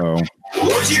 Uh-oh.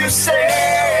 Would you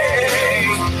stay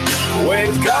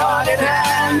with gun in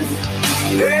hand?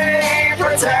 They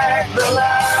protect the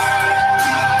land.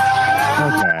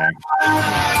 Okay.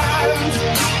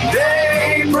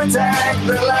 They protect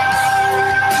the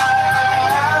land.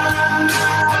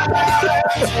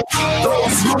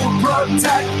 Those who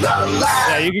protect the land.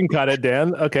 Yeah, you can cut it,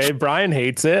 Dan. Okay, Brian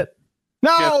hates it.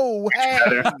 No!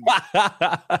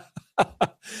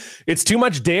 It's too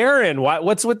much Darren.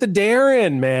 What's with the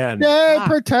Darren, man? They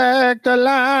protect the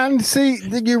land. See,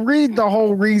 you read the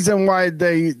whole reason why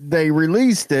they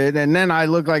released it, and then I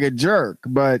look like a jerk,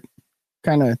 but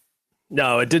kind of.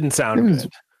 No, it didn't sound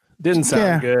good. Didn't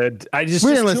sound good. I just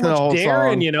too much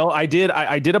Darren, song. You know. I did a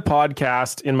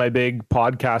podcast in my big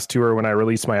podcast tour when I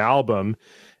released my album,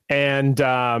 and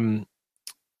I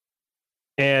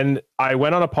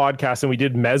went on a podcast and we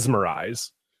did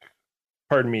Mesmerize.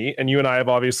 Pardon me. And you and I have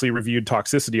obviously reviewed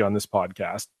Toxicity on this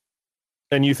podcast.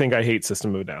 And you think I hate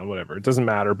System of a Down, whatever. It doesn't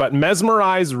matter. But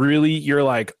Mesmerize, really, you're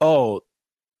like, oh,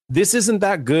 this isn't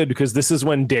that good because this is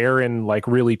when Darren like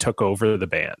really took over the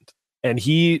band. And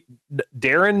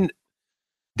Darren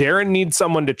needs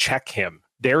someone to check him.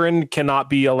 Darren cannot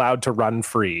be allowed to run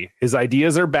free. His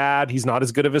ideas are bad. He's not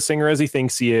as good of a singer as he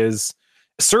thinks he is.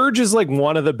 Serge is like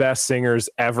one of the best singers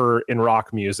ever in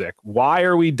rock music. Why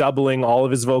are we doubling all of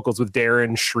his vocals with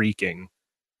Darren shrieking?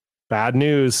 Bad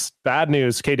news. Bad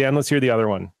news. Okay, Dan, let's hear the other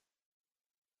one.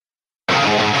 Okay.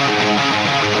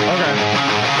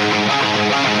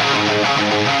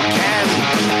 Can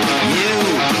you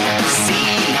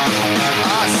see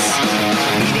us?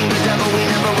 Beating the devil, we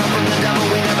never run from the devil.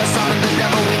 We never summon the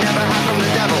devil. We never hide from the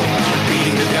devil.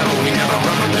 Beating the devil, we never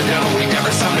run from the devil. We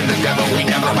never summon the devil. We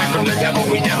never hide from the devil.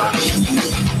 We never.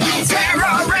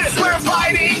 Terrorists, we're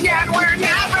fighting and we're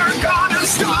never gonna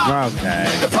stop. Okay.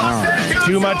 All right.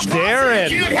 Too much Darren.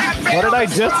 What did I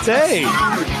just say?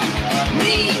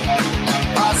 Me,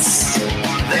 us,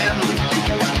 them.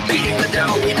 Beating the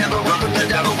devil, we never run from the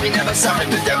devil. We never summon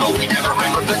the devil. We never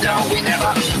hide from the devil. We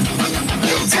never.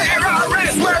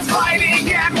 Terrorists, we're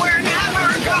fighting and we're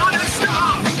never gonna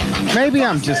stop. Maybe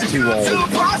I'm just too old.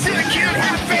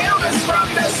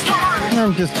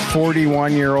 I'm just a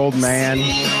 41-year-old man.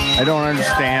 I don't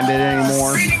understand it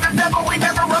anymore.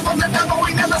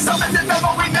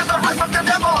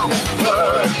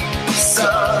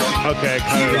 Okay,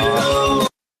 cut it off.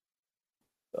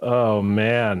 Oh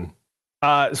man.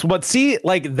 But see,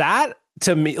 like that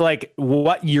to me, like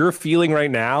what you're feeling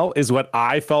right now is what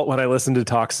I felt when I listened to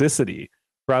Toxicity,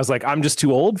 where I was like, I'm just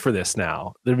too old for this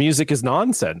now. The music is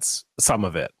nonsense. Some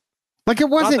of it. Like it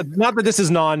wasn't not that this is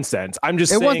nonsense. I'm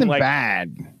just it saying, wasn't like,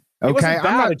 bad. Okay. It wasn't Okay.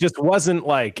 bad. It just wasn't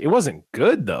like, it wasn't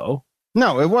good though.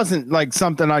 No, it wasn't like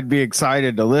something I'd be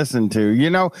excited to listen to. You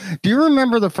know, do you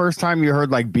remember the first time you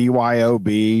heard like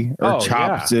BYOB or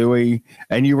Chop Suey?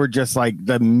 And you were just like,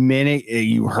 the minute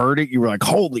you heard it, you were like,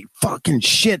 holy fucking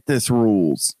shit, this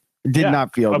rules. It did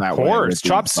not feel that way. Of course.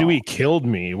 Chop Suey killed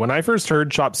me. When I first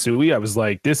heard Chop Suey, I was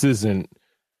like, this isn't,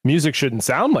 music shouldn't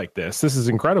sound like this. This is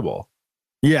incredible.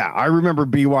 Yeah, I remember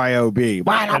BYOB.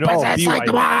 Why don't presidents fight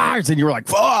the wars? And you were like,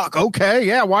 fuck, okay,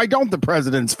 yeah, why don't the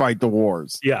presidents fight the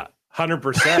wars? Yeah.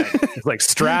 100%. It's like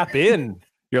strap in.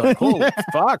 You're like, holy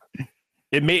fuck.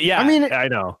 It may, yeah. I mean, I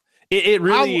know. It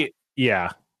really,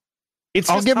 It's.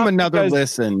 I'll give him another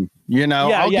listen. You know,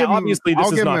 yeah, I'll give him, obviously, this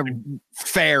I'll is give not him a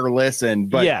fair listen.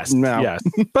 But yes,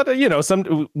 But you know,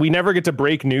 we never get to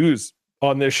break news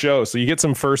on this show, so you get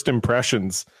some first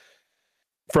impressions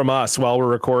from us while we're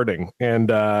recording, and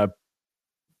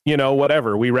you know,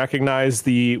 whatever. We recognize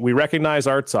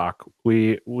Artsock.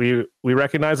 We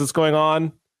recognize what's going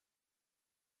on.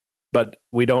 But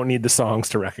we don't need the songs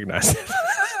to recognize it.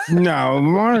 No, I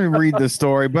want to read the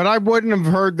story, but I wouldn't have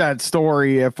heard that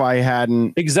story if I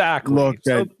hadn't looked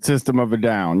at System of a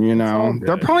Down. You know,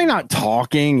 they're probably not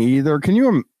talking either. Can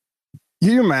you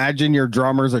imagine your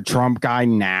drummer's a Trump guy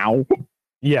now?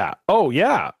 Yeah. Oh,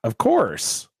 yeah. Of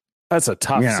course. That's a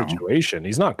tough situation.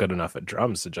 He's not good enough at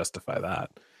drums to justify that.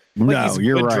 Like, no, he's a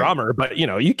you're good right. drummer, but you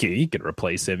know, you could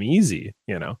replace him easy.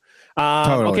 You know.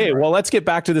 Totally okay, right. well, let's get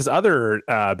back to this other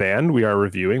band we are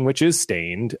reviewing, which is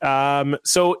Stained.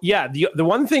 So yeah, the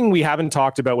one thing we haven't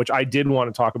talked about, which I did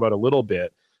want to talk about a little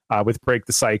bit with Break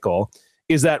the Cycle,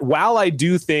 is that while I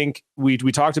do think we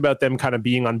talked about them kind of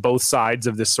being on both sides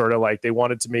of this sort of like they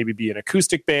wanted to maybe be an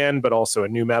acoustic band, but also a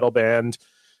new metal band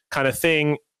kind of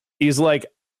thing, is like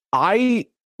I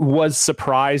was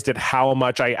surprised at how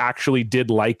much I actually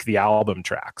did like the album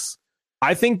tracks.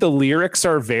 I think the lyrics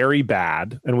are very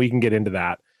bad, and we can get into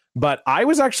that. But I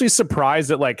was actually surprised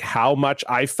at like how much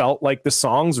I felt like the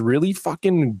songs really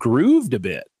fucking grooved a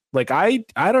bit. Like I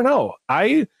don't know.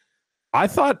 I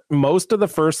thought most of the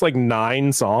first like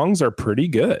 9 songs are pretty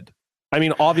good. I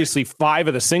mean, obviously 5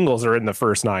 of the singles are in the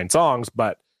first 9 songs,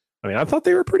 but I mean, I thought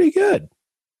they were pretty good.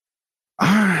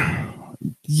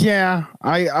 Yeah,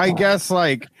 I guess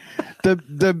like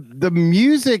the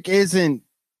music isn't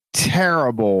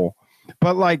terrible,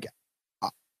 but like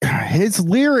his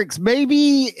lyrics,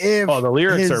 maybe if the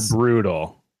lyrics are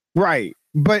brutal, right?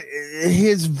 But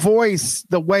his voice,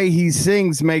 the way he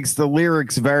sings, makes the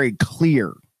lyrics very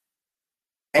clear.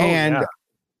 And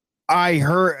I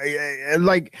heard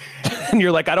like, and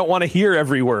you're like, I don't want to hear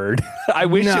every word. I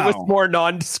wish it was more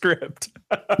nondescript.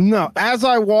 No, as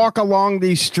I walk along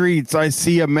these streets, I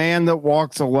see a man that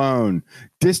walks alone.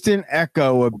 Distant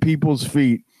echo of people's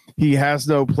feet. He has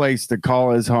no place to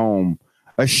call his home.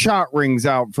 A shot rings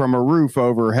out from a roof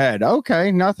overhead.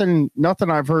 Okay, nothing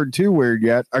I've heard too weird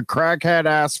yet. A crackhead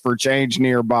asks for change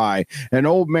nearby. An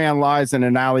old man lies in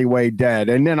an alleyway dead.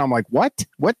 And then I'm like, what?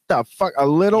 What the fuck? A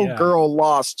little girl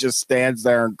lost just stands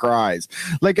there and cries.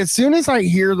 Like as soon as I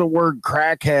hear the word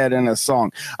crackhead in a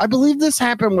song, I believe this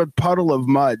happened with Puddle of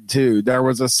Mud too. There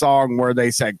was a song where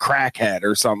they said crackhead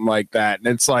or something like that. And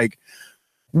it's like,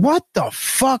 what the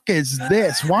fuck is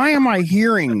this? Why am I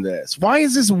hearing this? Why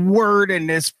is this word in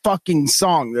this fucking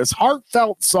song, this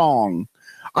heartfelt song?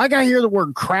 I got to hear the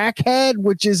word crackhead,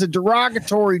 which is a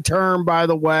derogatory term, by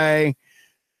the way.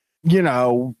 You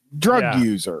know, drug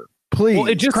user. Please. Well,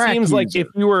 it just seems like if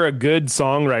you were a good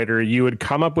songwriter, you would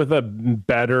come up with a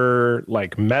better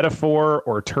like metaphor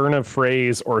or turn of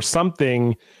phrase or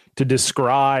something to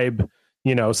describe,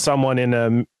 you know, someone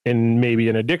in maybe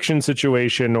an addiction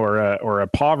situation or a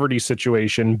poverty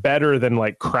situation better than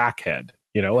like crackhead,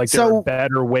 you know, like there are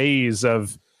better ways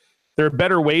of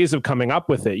coming up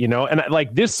with it, you know. And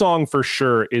like this song for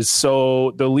sure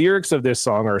the lyrics of this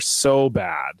song are so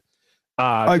bad.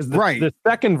 The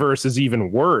second verse is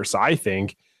even worse, I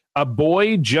think. A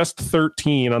boy just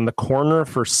 13 on the corner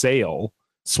for sale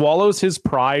swallows his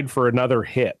pride for another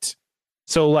hit.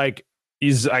 So like,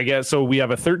 so we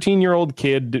have a 13-year-old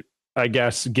kid, I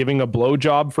guess, giving a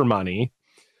blowjob for money.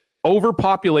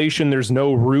 Overpopulation, there's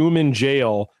no room in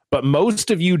jail, but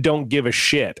most of you don't give a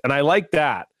shit. And I like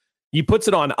that. He puts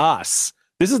it on us.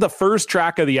 This is the first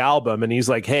track of the album, and he's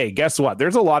like, hey, guess what?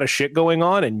 There's a lot of shit going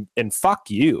on, and fuck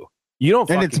you. You don't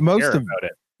fucking care about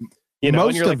it. You know,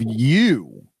 most of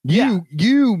you.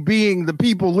 You being the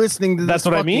people listening to this That's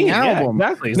what I mean. album. Yeah,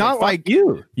 exactly. It's not like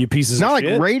you pieces not of like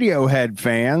shit. Radiohead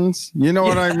fans. You know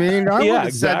what I mean? I would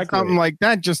have said something like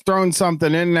that, just throwing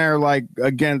something in there like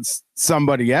against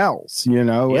somebody else, you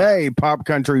know. Yeah. Hey, pop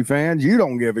country fans, you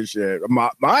don't give a shit.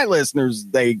 My listeners,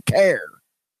 they care.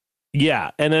 Yeah.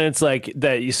 And then it's like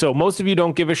that. So most of you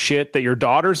don't give a shit that your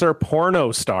daughters are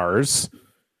porno stars,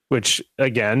 which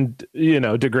again, you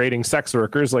know, degrading sex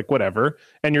workers, like whatever.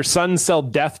 And your sons sell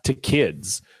death to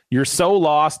kids. You're so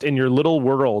lost in your little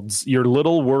worlds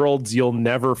you'll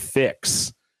never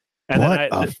fix. And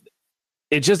then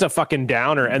it's just a fucking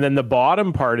downer. And then the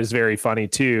bottom part is very funny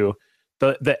too.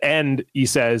 The end, he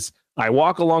says, I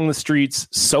walk along the streets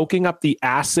soaking up the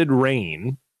acid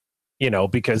rain, you know,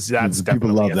 because that's people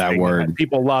love that word.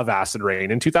 People love acid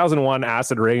rain. In 2001,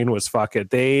 acid rain was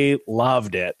they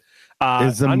loved it.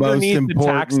 It's the most important. The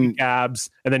taxi cabs,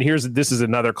 and then this is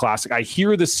another classic. I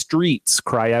hear the streets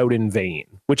cry out in vain,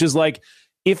 which is like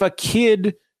if a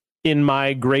kid in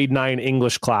my grade 9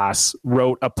 English class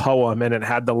wrote a poem and it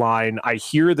had the line, I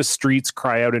hear the streets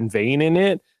cry out in vain in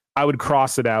it, I would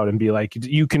cross it out and be like,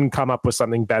 you can come up with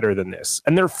something better than this.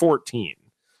 And they're 14.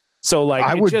 So like,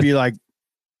 I would be like,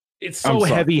 it's so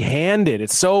heavy-handed.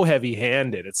 It's so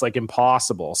heavy-handed. It's like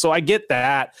impossible. So I get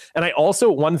that. And I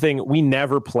also, one thing, we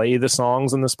never play the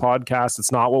songs in this podcast.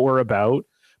 It's not what we're about.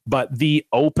 But the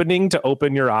opening to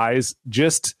Open Your Eyes,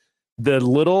 just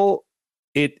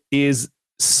it is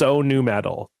so new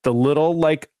metal. The little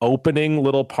like opening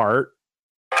little part,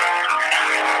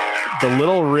 the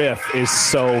little riff is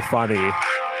so funny.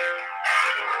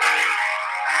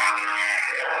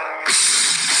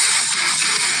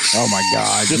 Oh my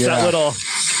God. Just that little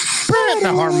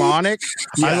the harmonic.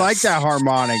 Yes. I like that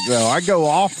harmonic though. I go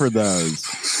off for those.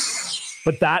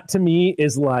 But that to me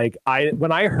is like,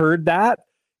 when I heard that,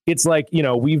 it's like, you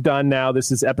know, we've done now,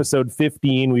 this is episode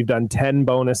 15. We've done 10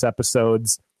 bonus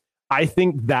episodes. I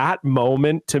think that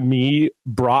moment to me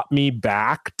brought me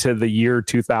back to the year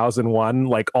 2001,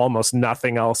 like almost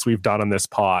nothing else we've done on this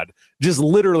pod. Just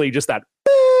literally just that.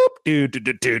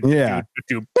 Yeah.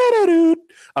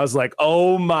 I was like,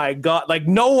 oh my God, like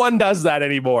no one does that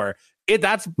anymore.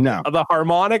 The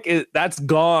harmonic that's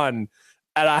gone.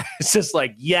 And I was just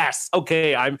like, yes,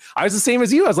 okay. I was the same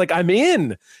as you. I was like, I'm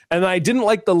in. And I didn't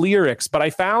like the lyrics, but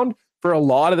I found for a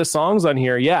lot of the songs on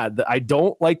here, I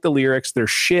don't like the lyrics. They're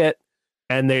shit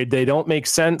and they don't make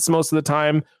sense most of the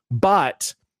time.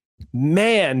 But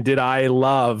man, did I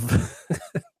love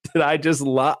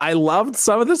I loved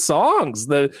some of the songs.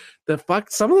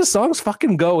 Some of the songs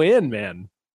fucking go in, man.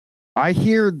 I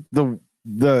hear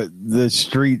the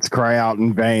streets cry out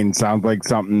in vain sounds like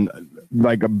something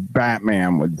like a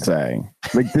Batman would say.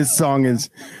 Like this song is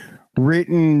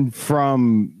written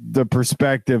from the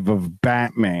perspective of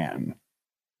Batman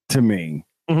to me.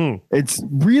 Mm-hmm. It's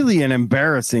really an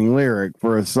embarrassing lyric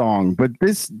for a song, but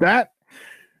that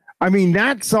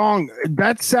song,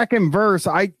 that second verse,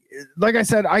 like I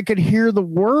said, I could hear the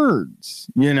words,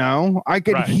 you know, I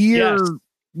could hear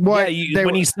what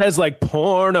when he says like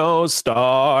porno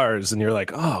stars and you're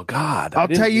like, oh God, I'll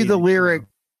tell you the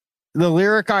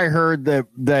lyric I heard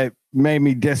that made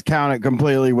me discount it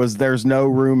completely was there's no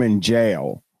room in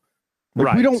jail. Like,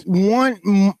 right. We don't want,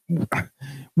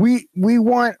 we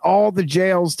want all the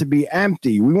jails to be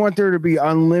empty. We want there to be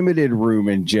unlimited room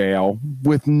in jail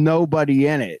with nobody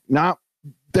in it. Not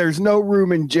there's no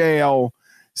room in jail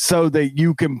so that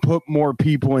you can put more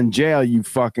people in jail, you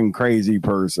fucking crazy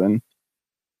person.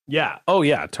 Yeah. Oh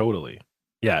yeah, totally.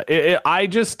 Yeah. I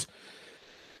just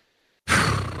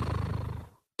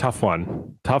tough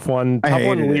one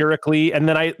lyrically. And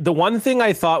then the one thing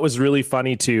I thought was really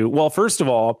funny too. Well, first of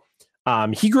all,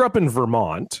 he grew up in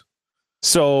Vermont.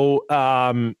 So,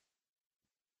 like,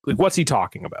 what's he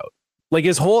talking about? Like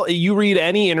you read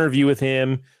any interview with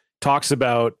him, talks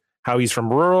about how he's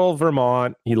from rural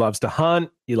Vermont. He loves to hunt.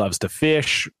 He loves to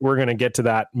fish. We're going to get to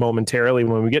that momentarily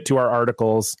when we get to our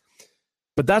articles.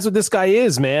 But that's what this guy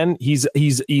is, man. He's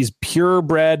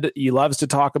purebred. He loves to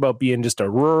talk about being just a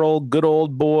rural, good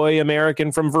old boy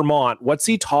American from Vermont. What's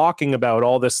he talking about?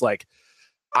 All this, like,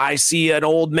 I see an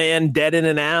old man dead in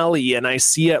an alley, and I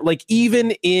see it, like,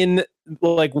 even in,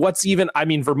 like,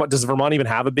 Vermont, does Vermont even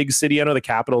have a big city? I know the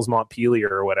capital is Montpelier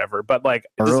or whatever, but, like,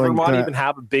 does Vermont even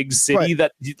have a big city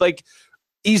that, like,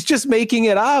 he's just making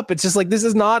it up? It's just like, this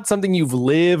is not something you've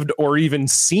lived or even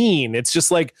seen. It's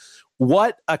just like,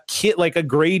 what a kid, like a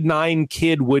grade 9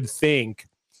 kid would think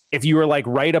if you were like,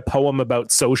 write a poem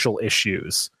about social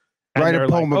issues. Write a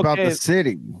poem about the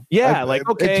city. Yeah. Like,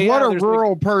 okay. It's what a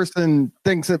rural person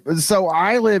thinks. So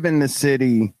I live in the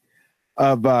city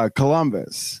of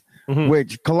Columbus.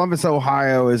 which Columbus,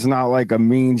 Ohio is not like a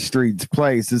mean streets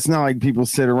place. It's not like people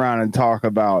sit around and talk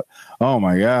about, oh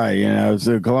my God, you know,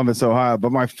 so Columbus, Ohio.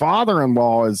 But my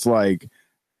father-in-law is like,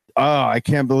 oh, I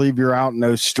can't believe you're out in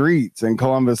those streets in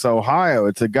Columbus, Ohio.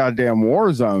 It's a goddamn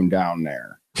war zone down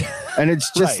there. And it's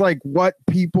just like what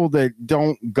people that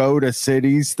don't go to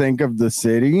cities think of the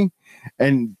city.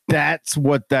 And that's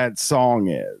what that song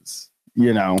is.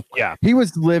 You know, he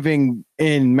was living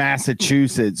in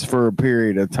Massachusetts for a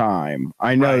period of time.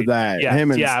 I know that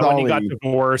him and Sully, when he got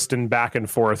divorced and back and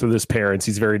forth with his parents,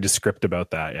 he's very descriptive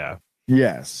about that. Yeah.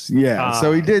 Yes. Yeah.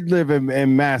 So he did live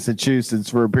in Massachusetts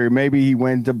for a period. Maybe he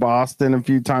went to Boston a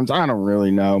few times. I don't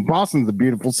really know. Boston's a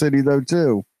beautiful city, though,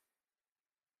 too.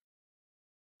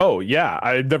 Oh, yeah.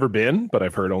 I've never been, but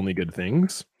I've heard only good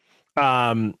things.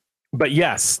 But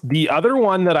yes, the other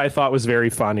one that I thought was very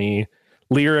funny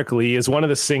lyrically is one of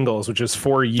the singles, which is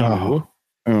For You.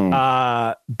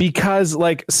 Because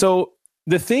like, so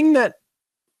the thing that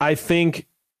I think,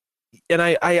 and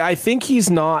I think he's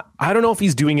not, I don't know if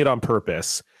he's doing it on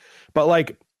purpose, but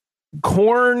like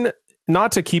Korn,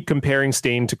 not to keep comparing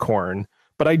Stain to Korn,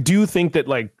 but I do think that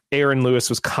like Aaron Lewis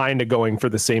was kind of going for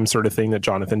the same sort of thing that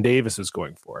Jonathan Davis is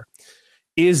going for,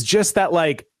 is just that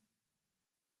like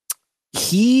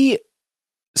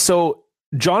so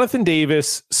Jonathan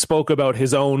Davis spoke about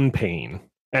his own pain,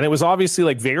 and it was obviously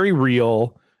like very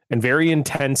real and very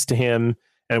intense to him.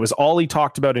 And it was all he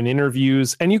talked about in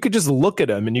interviews. And you could just look at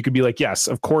him and you could be like, yes,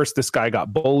 of course, this guy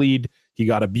got bullied. He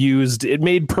got abused. It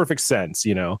made perfect sense,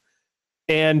 you know?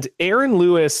 And Aaron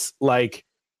Lewis, like,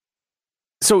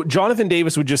 so Jonathan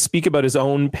Davis would just speak about his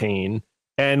own pain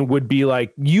and would be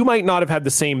like, you might not have had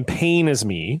the same pain as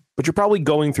me, but you're probably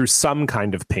going through some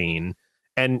kind of pain.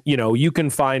 And, you know, you can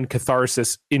find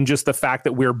catharsis in just the fact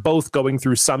that we're both going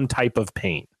through some type of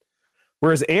pain.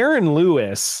 Whereas Aaron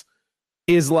Lewis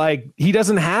is like, he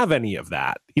doesn't have any of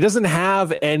that. He doesn't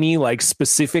have any like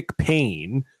specific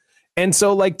pain. And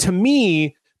so like, to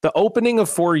me, the opening of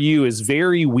For You is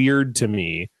very weird to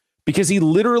me because he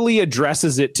literally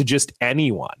addresses it to just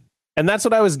anyone. And that's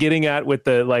what I was getting at with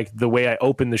the way I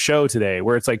opened the show today,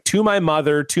 where it's like, to my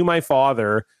mother, to my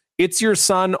father, it's your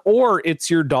son or it's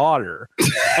your daughter.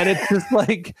 And it's just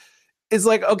like, it's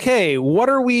like, okay, what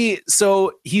are we?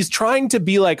 So he's trying to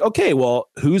be like, okay, well,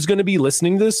 who's going to be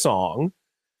listening to this song?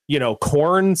 You know,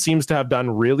 Korn seems to have done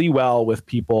really well with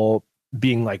people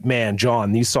being like, man,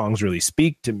 John, these songs really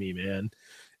speak to me, man.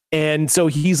 And so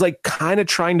he's like kind of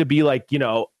trying to be like, you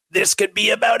know, this could be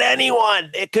about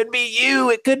anyone. It could be you.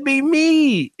 It could be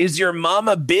me. Is your mom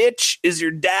a bitch? Is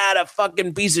your dad a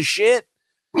fucking piece of shit?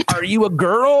 Are you a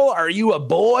girl? Are you a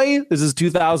boy? This is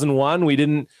 2001. We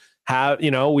didn't have,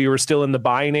 you know, we were still in the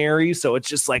binary. So it's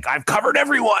just like, I've covered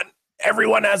everyone.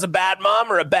 Everyone has a bad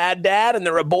mom or a bad dad, and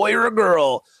they're a boy or a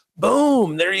girl.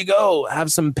 Boom. There you go.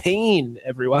 Have some pain,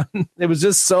 everyone. It was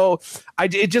just so,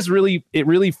 it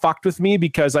really fucked with me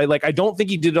because I don't think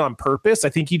he did it on purpose. I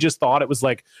think he just thought it was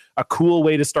like a cool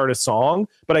way to start a song.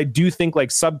 But I do think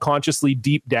like subconsciously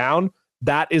deep down,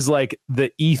 that is like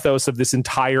the ethos of this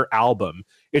entire album.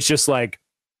 It's just like,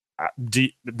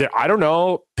 I don't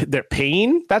know, their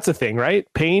pain. That's a thing, right?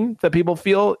 Pain that people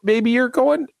feel. Maybe you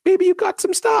got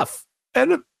some stuff,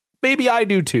 and maybe I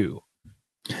do too.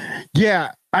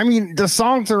 Yeah. I mean, the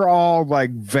songs are all like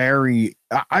very,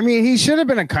 I mean, he should have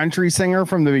been a country singer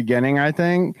from the beginning, I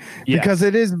think, because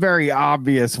it is very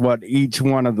obvious what each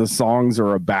one of the songs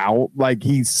are about. Like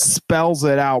he spells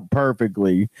it out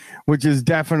perfectly, which is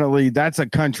definitely, that's a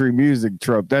country music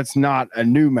trope. That's not a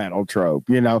new metal trope.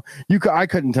 You know, I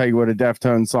couldn't tell you what a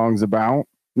Deftones song's about.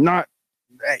 Not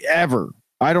ever.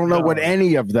 I don't know what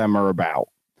any of them are about,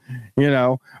 you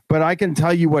know, but I can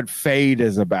tell you what Fade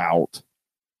is about,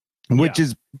 which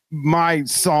is my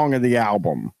song of the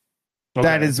album. Okay.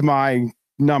 That is my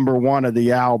number one of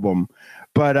the album.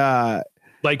 But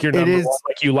like your number one,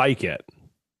 like you like it.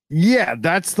 Yeah,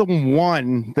 that's the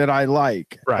one that I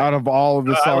like out of all of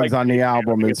the songs on the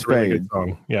album is Fade.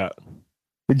 Really yeah.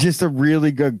 It's just a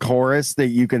really good chorus that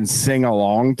you can sing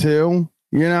along to,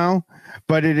 you know?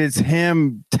 But it is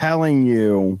him telling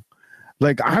you,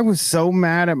 like, I was so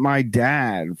mad at my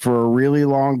dad for a really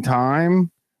long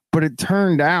time. But it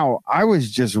turned out I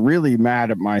was just really mad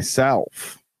at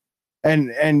myself.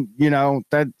 And you know,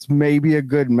 that's maybe a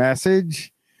good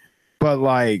message, but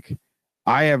like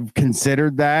I have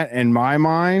considered that in my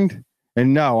mind.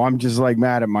 And no, I'm just like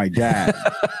mad at my dad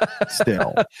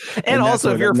still. And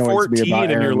also if you're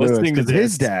 14 and you're listening to this,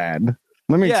 his dad,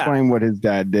 let me explain what his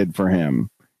dad did for him.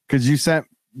 Because you sent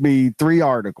me 3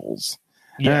 articles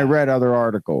and I read other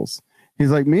articles.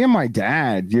 He's like, me and my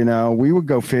dad, you know, we would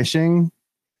go fishing.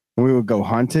 We would go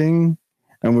hunting,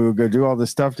 and we would go do all this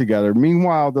stuff together.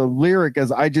 Meanwhile, the lyric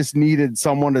is, I just needed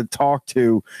someone to talk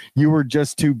to. You were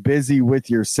just too busy with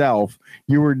yourself.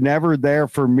 You were never there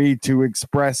for me to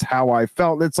express how I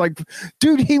felt. It's like,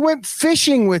 dude, he went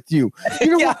fishing with you.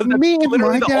 You know what me and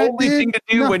my the dad only did? thing to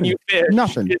do when you fish.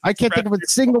 Nothing. I can't think of a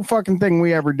single fucking thing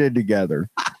we ever did together.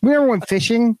 We never went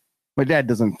fishing. My dad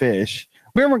doesn't fish.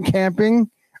 We never went camping,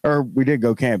 or we did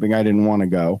go camping. I didn't want to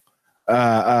go.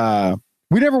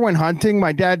 We never went hunting.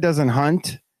 My dad doesn't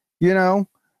hunt, you know.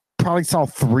 Probably saw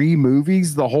 3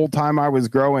 movies the whole time I was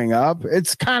growing up.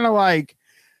 It's kind of like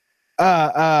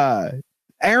Aaron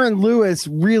Lewis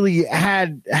really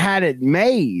had it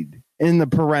made in the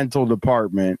parental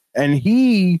department, and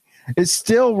he is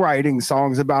still writing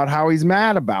songs about how he's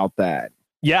mad about that.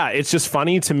 Yeah, it's just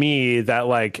funny to me that,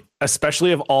 like,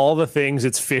 especially of all the things,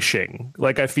 it's fishing.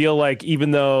 Like, I feel like,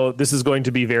 even though this is going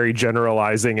to be very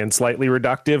generalizing and slightly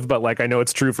reductive, but like, I know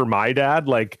it's true for my dad,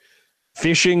 like,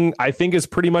 fishing, I think, is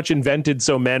pretty much invented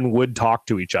so men would talk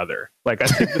to each other. Like, I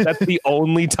think that's the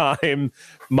only time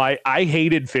I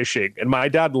hated fishing, and my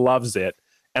dad loves it.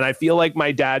 And I feel like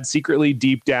my dad secretly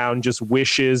deep down just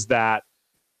wishes that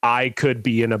I could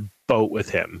be in a boat with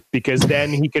him, because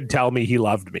then he could tell me he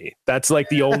loved me. That's like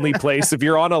the only place. If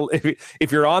you're on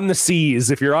if you're on the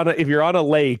seas, if you're on a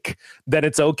lake, then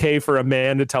it's okay for a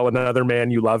man to tell another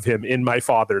man you love him, in my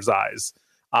father's eyes.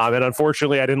 And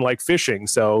unfortunately, I didn't like fishing,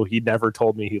 so he never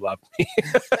told me he loved me.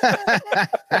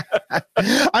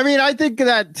 I mean, I think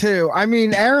that too. I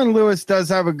mean, Aaron Lewis does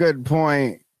have a good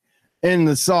point in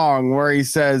the song where he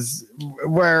says,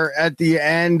 where at the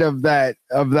end of that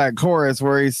chorus,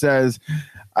 where he says,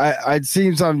 it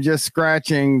seems I'm just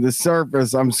scratching the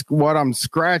surface. What I'm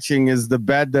scratching is the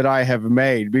bed that I have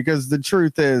made. Because the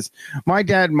truth is, my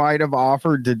dad might have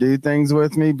offered to do things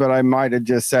with me, but I might have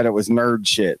just said it was nerd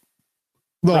shit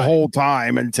the whole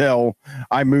time until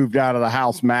I moved out of the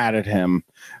house mad at him.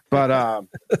 But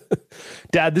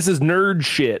Dad, this is nerd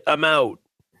shit. I'm out.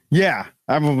 Yeah,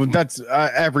 that's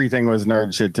everything was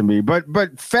nerd shit to me.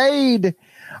 But Fade,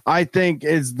 I think,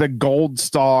 is the gold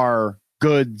star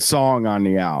good song on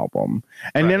the album.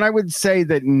 And then I would say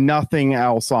that nothing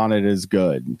else on it is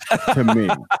good to me.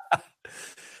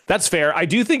 That's fair. I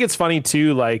do think it's funny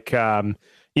too, like,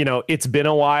 you know, It's Been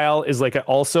a While is like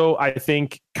also, I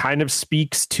think, kind of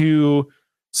speaks to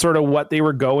sort of what they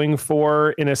were going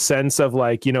for, in a sense of,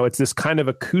 like, you know, it's this kind of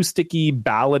acousticy,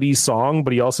 ballady song,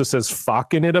 but he also says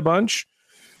fuck in it a bunch.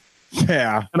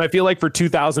 Yeah. And I feel like for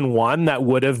 2001, that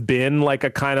would have been like a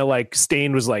kind of like,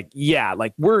 Staind was like, yeah,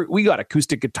 like we got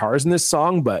acoustic guitars in this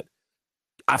song, but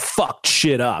I fucked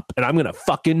shit up and I'm going to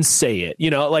fucking say it. You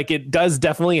know, like, it does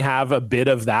definitely have a bit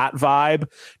of that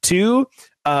vibe too,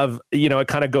 of, you know, it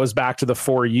kind of goes back to the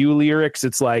For You lyrics.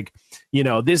 It's like, you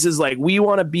know, this is like, we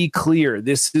want to be clear.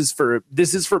 This is for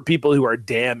people who are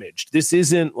damaged. This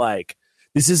isn't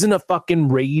a fucking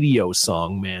radio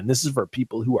song, man. This is for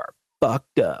people who are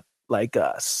fucked up like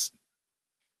us.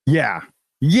 Yeah.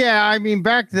 Yeah. I mean,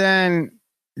 back then,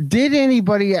 did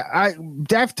anybody,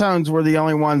 Deftones were the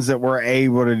only ones that were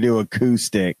able to do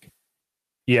acoustic.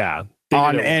 Yeah.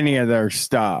 On any of their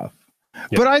stuff.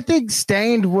 Yeah. But I think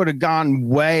Staind would have gone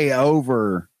way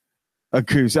over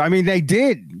acoustic. I mean, they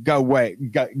did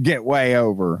get way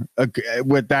over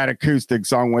with that acoustic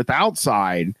song with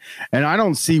Outside. And I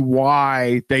don't see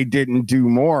why they didn't do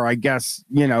more. I guess,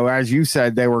 you know, as you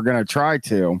said, they were going to try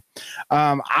to.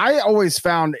 I always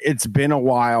found It's Been a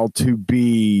While to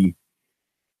be,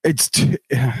 I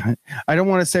don't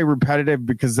want to say repetitive,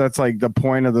 because that's like the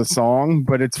point of the song,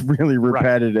 but it's really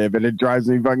repetitive, and it drives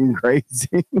me fucking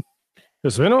crazy.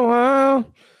 It's been a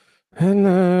while.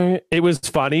 And it was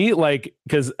funny, like,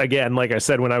 because again, like I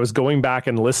said, when I was going back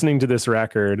and listening to this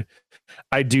record,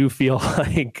 I do feel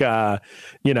like,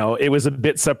 you know, it was a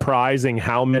bit surprising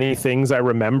how many things I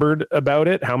remembered about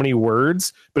it, how many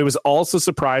words, but it was also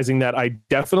surprising that I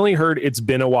definitely heard It's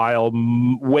Been a While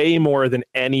way more than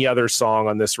any other song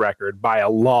on this record, by a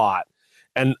lot.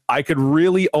 And I could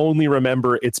really only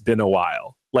remember It's Been a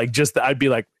While. Like, just, I'd be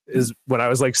like, when I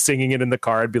was like singing it in the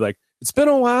car, I'd be like, it's been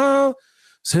a while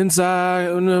since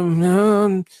and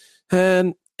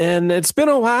it's been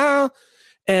a while,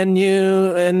 and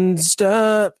you and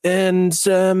stuff and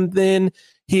something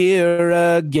here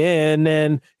again,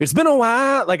 and it's been a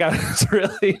while. Like, I was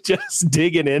really just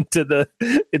digging into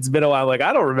it's been a while. Like,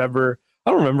 I don't remember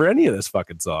any of this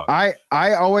fucking song. I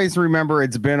always remember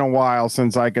It's Been a While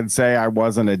since I could say I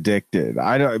wasn't addicted.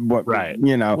 I don't, right?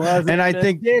 You know, and I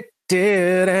think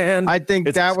and I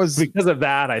think that was because of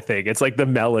that. I think it's like the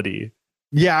melody.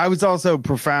 Yeah, I was also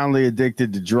profoundly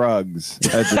addicted to drugs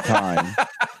at the time.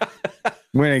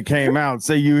 when it came out.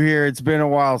 So you hear it's been a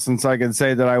while since I could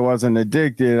say that I wasn't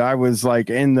addicted. I was like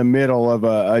in the middle of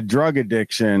a drug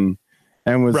addiction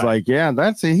and was like, yeah,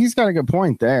 that's it. He's got a good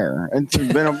point there. And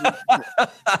it's been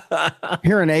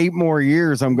here in 8 more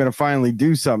years, I'm going to finally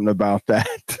do something about that.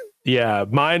 Yeah,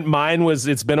 mine was,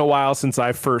 it's been a while since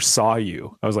I first saw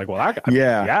you. I was like, well,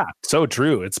 yeah, so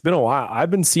true. It's been a while. I've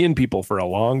been seeing people for a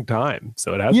long time.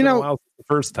 So it has been a while since the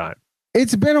first time.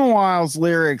 It's been a while's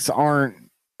lyrics aren't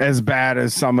as bad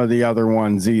as some of the other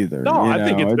ones either. No, I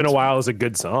think it's been a while is a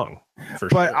good song. But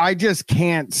sure. I just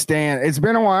can't stand. It's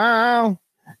been a while.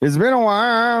 It's been a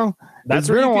while. That's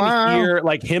where you can hear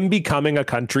like him becoming a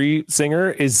country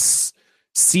singer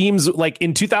seems like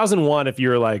in 2001. If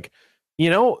you're like,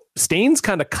 Stain's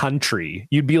kind of country,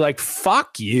 you'd be like,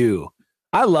 fuck you.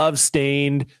 I love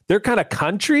Stained. They're kind of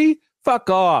country. Fuck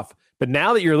off. But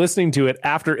now that you're listening to it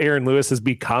after Aaron Lewis has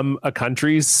become a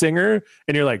country singer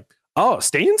and you're like, oh,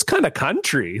 Stain's kind of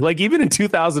country. Like even in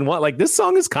 2001, like this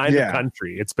song is kind of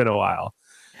country. It's been a while.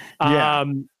 Yeah.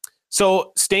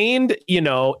 So Stained,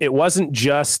 it wasn't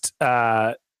just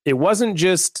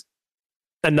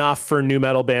enough for new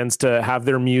metal bands to have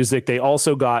their music. They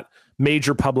also got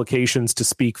major publications to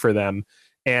speak for them.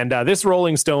 And this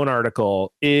Rolling Stone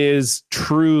article is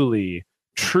truly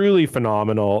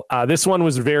phenomenal. This one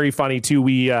was very funny too.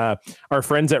 We, our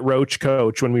friends at Roach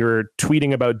Coach, when we were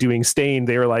tweeting about doing Stained,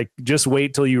 they were like, just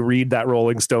wait till you read that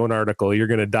Rolling Stone article. You're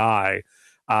going to die.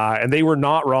 And they were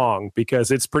not wrong because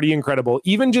it's pretty incredible.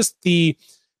 Even just the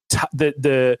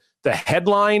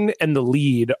headline and the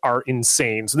lead are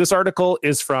insane. So this article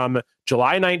is from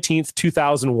July 19th,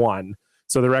 2001.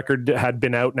 So the record had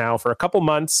been out now for a couple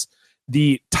months.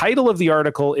 The title of the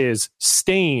article is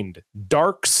Stained,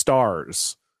 Dark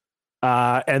Stars.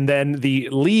 And then the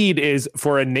lead is,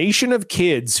 for a nation of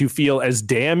kids who feel as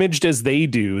damaged as they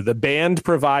do, the band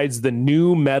provides the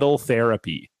new metal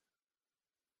therapy.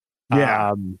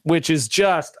 Yeah. Which is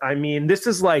just,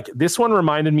 this one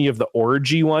reminded me of the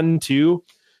Orgy one too.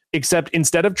 Except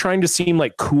instead of trying to seem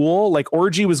like cool, like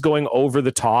Orgy was going over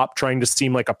the top, trying to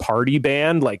seem like a party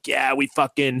band. Like, yeah, we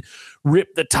fucking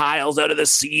rip the tiles out of the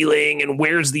ceiling and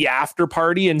where's the after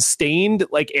party? And Stained,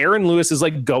 like Aaron Lewis is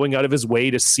like going out of his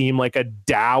way to seem like a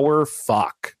dour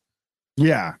fuck.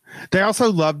 Yeah. They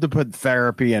also love to put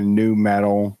therapy in new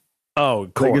metal. Oh,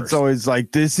 of course. Like it's always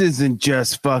like, this isn't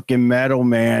just fucking metal,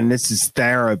 man. This is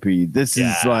therapy. This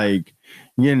is like,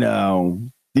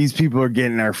 these people are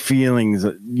getting their feelings,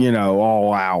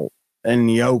 all out in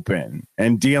the open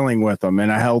and dealing with them in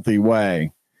a healthy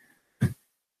way.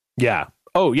 Yeah.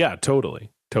 Oh, yeah, totally.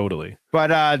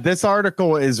 But this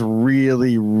article is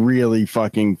really, really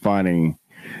fucking funny.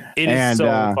 It is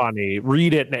so funny.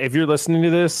 Read it. If you're listening to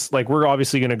this, like we're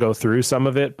obviously going to go through some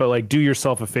of it, but like do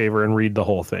yourself a favor and read the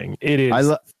whole thing. It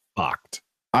is fucked.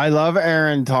 I love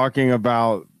Aaron talking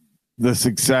about the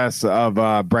success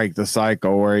of Break the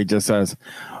Cycle, where he just says,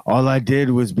 all I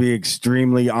did was be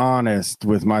extremely honest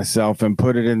with myself and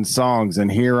put it in songs.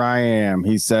 And here I am,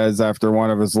 he says after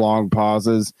one of his long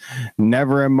pauses.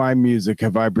 Never in my music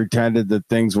have I pretended that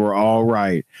things were all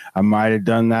right. I might have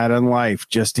done that in life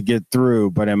just to get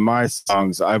through. But in my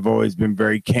songs, I've always been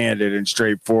very candid and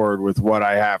straightforward with what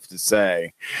I have to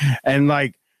say. And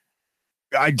like,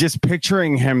 I just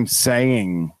picturing him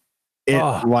saying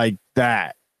it like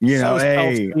that.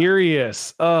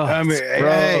 Serious.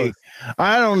 Hey,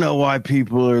 I don't know why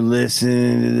people are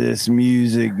listening to this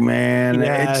music, man.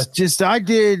 Yeah. It's just, I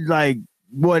did like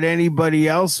what anybody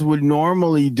else would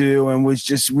normally do and was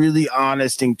just really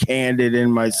honest and candid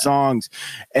in my songs.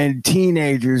 And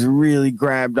teenagers really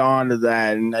grabbed onto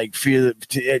that and like feel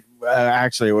it.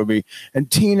 Actually, it would be, and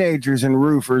teenagers and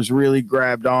roofers really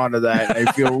grabbed onto that. And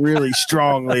they feel really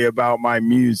strongly about my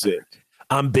music.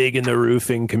 I'm big in the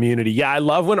roofing community. Yeah, I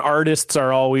love when artists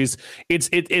are always,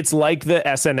 it's like the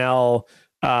SNL,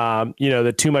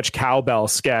 the Too Much Cowbell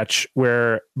sketch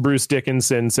where Bruce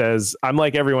Dickinson says, I'm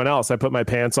like everyone else. I put my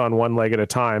pants on one leg at a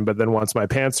time, but then once my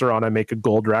pants are on, I make a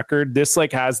gold record. This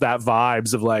like has that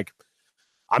vibes of like,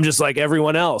 I'm just like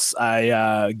everyone else.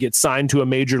 I get signed to a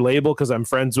major label because I'm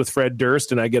friends with Fred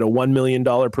Durst and I get a $1 million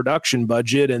production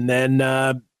budget and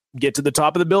then get to the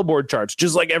top of the Billboard charts,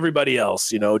 just like everybody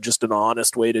else, just an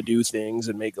honest way to do things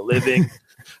and make a living.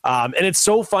 And it's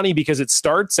so funny because it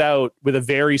starts out with a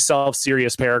very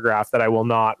self-serious paragraph that I will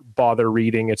not bother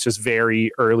reading. It's just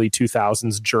very early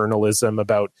 2000s journalism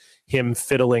about him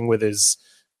fiddling with his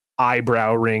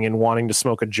eyebrow ring and wanting to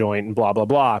smoke a joint and blah, blah,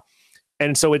 blah.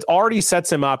 And so it already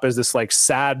sets him up as this like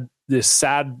sad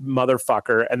sad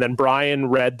motherfucker. And then Brian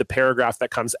read the paragraph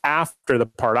that comes after the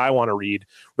part I want to read,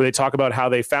 where they talk about how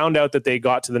they found out that they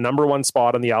got to the number one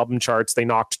spot on the album charts. They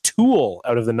knocked Tool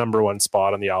out of the number one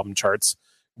spot on the album charts.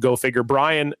 Go figure.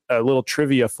 Brian, a little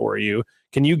trivia for you.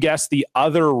 Can you guess the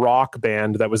other rock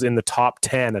band that was in the top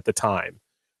 10 at the time?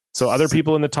 So other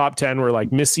people in the top 10 were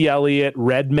like Missy Elliott,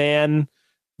 Redman,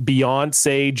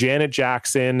 Beyonce, Janet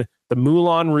Jackson, the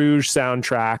Moulin Rouge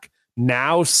soundtrack,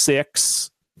 Now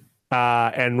 6,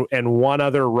 and one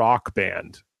other rock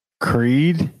band.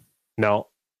 Creed? No.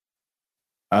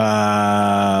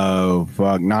 Oh,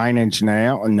 fuck. 9 Inch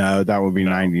Nail? No, that would be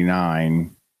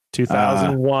 99.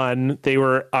 2001. They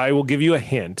were, I will give you a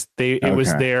hint. It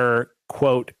was their,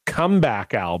 quote,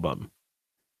 comeback album.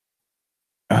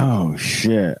 Oh,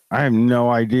 shit. I have no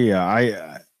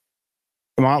idea.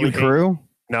 Motley Crue?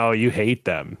 No, you hate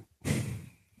them.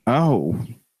 Oh.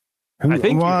 I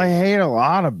think I hate a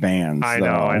lot of bands. I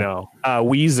know.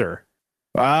 Weezer.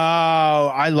 Oh,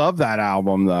 I love that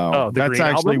album though. Oh, that's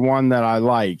actually album? One that I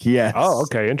like. Yes. Oh,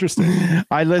 okay, interesting.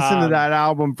 I listened to that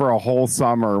album for a whole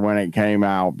summer when it came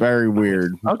out. Very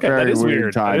weird. Okay, Very that is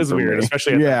weird. That is weird, me.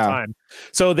 especially at that time.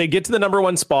 So they get to the number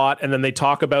one spot, and then they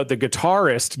talk about the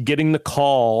guitarist getting the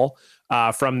call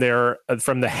from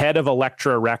the head of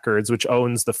Elektra Records, which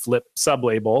owns the Flip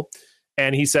sublabel.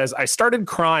 And he says, "I started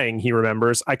crying," he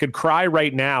remembers. "I could cry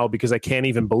right now because I can't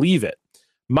even believe it."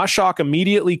 Mushok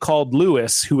immediately called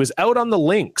Lewis, who was out on the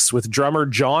links with drummer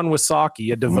John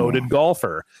Wasaki, a devoted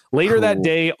golfer. Later that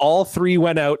day, all three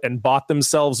went out and bought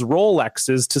themselves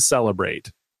Rolexes to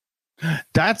celebrate.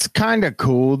 That's kind of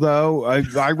cool, though.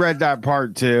 I read that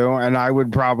part too, and I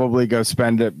would probably go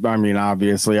spend it. I mean,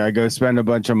 obviously, I go spend a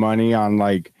bunch of money on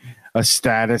like a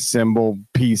status symbol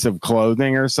piece of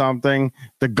clothing or something.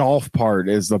 The golf part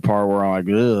is the part where I'm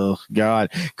like, oh God,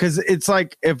 because it's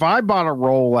like if I bought a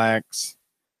Rolex,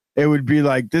 it would be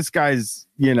like this guy's,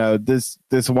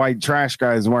 this white trash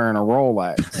guy is wearing a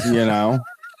Rolex,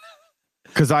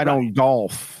 because I don't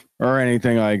golf or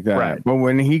anything like that. Right. But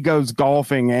when he goes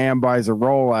golfing and buys a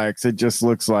Rolex, it just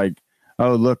looks like,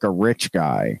 oh, look, a rich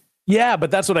guy. Yeah,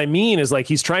 but that's what I mean is like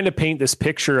he's trying to paint this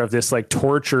picture of this like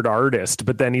tortured artist,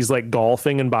 but then he's like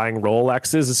golfing and buying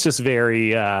Rolexes. It's just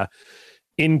very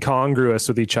incongruous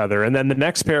with each other. And then the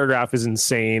next paragraph is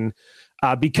insane.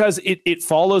 Because it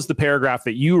follows the paragraph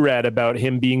that you read about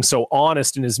him being so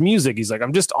honest in his music. He's like,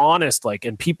 I'm just honest,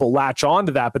 and people latch on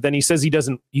to that. But then he says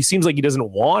he seems like he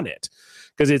doesn't want it,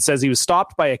 because it says he was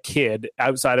stopped by a kid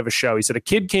outside of a show. He said, a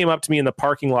kid came up to me in the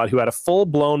parking lot who had a full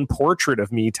blown portrait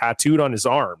of me tattooed on his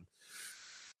arm.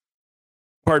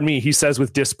 Pardon me, he says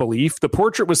with disbelief. The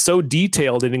portrait was so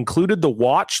detailed, it included the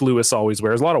watch Lewis always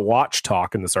wears. A lot of watch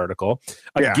talk in this article.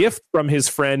 A gift from his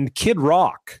friend Kid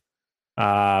Rock.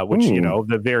 Which,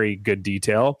 the very good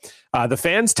detail. The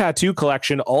fans' tattoo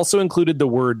collection also included the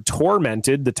word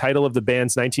Tormented, the title of the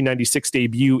band's 1996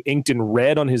 debut, inked in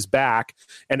red on his back,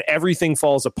 and Everything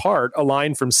Falls Apart, a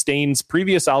line from Stain's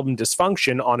previous album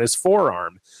Dysfunction, on his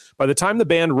forearm. By the time the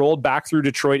band rolled back through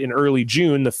Detroit in early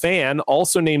June, the fan,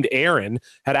 also named Aaron,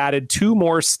 had added 2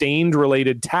 more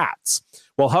Stained-related tats.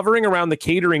 While hovering around the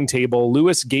catering table,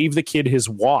 Lewis gave the kid his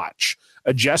watch,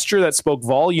 a gesture that spoke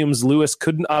volumes Lewis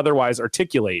couldn't otherwise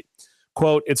articulate.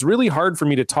 Quote, "It's really hard for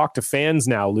me to talk to fans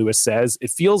now," Lewis says.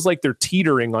 "It feels like they're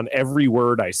teetering on every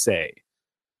word I say."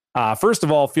 First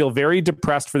of all, feel very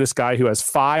depressed for this guy who has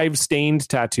 5 stained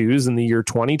tattoos in the year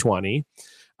 2020.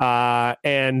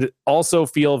 And also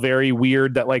feel very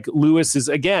weird that like Lewis is,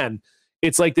 again,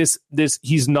 it's like this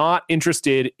he's not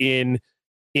interested in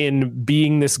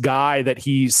being this guy that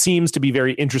he seems to be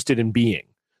very interested in being.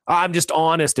 I'm just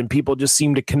honest and people just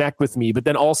seem to connect with me. But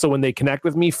then also when they connect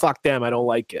with me, fuck them. I don't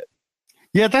like it.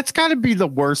 Yeah, that's got to be the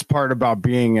worst part about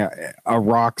being a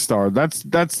rock star. That's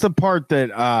the part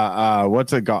that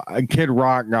what's it called? Kid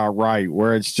Rock got right,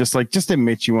 where it's just like, just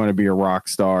admit you want to be a rock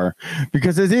star,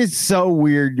 because it is so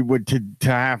weird to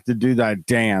have to do that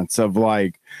dance of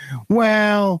like,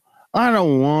 well, I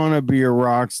don't want to be a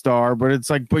rock star, but it's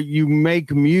like, but you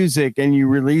make music and you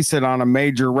release it on a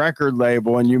major record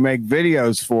label and you make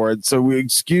videos for it. So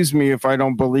excuse me if I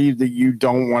don't believe that you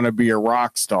don't want to be a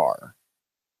rock star.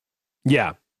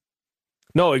 Yeah,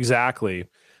 no, exactly.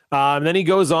 And then he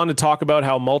goes on to talk about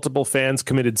how multiple fans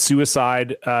committed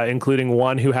suicide, including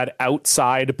one who had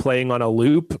Outside playing on a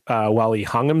loop while he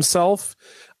hung himself,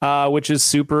 which is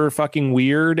super fucking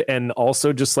weird. And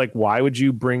also just like, why would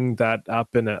you bring that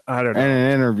up in an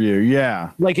interview?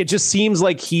 Yeah. Like, it just seems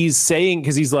like he's saying,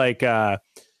 because he's like,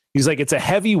 it's a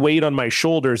heavy weight on my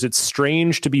shoulders. It's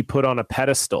strange to be put on a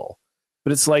pedestal,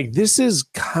 but it's like, this is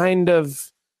kind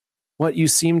of what you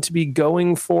seem to be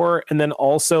going for? And then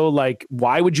also, like,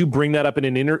 why would you bring that up in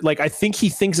an like, I think he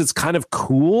thinks it's kind of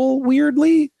cool,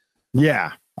 weirdly.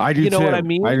 Yeah, I do. You know too. what I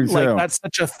mean? I do Like, too. that's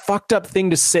such a fucked up thing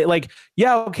to say. Like,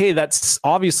 yeah, okay, that's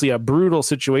obviously a brutal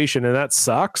situation and that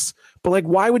sucks. But like,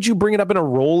 why would you bring it up in a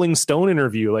Rolling Stone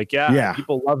interview? Like, yeah.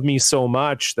 People love me so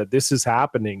much that this is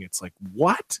happening. It's like,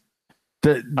 what?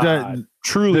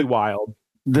 Truly wild.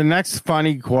 The next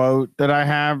funny quote that I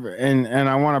have, and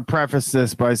I want to preface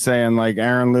this by saying, like,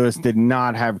 Aaron Lewis did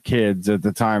not have kids at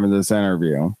the time of this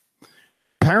interview.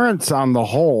 Parents on the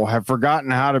whole have forgotten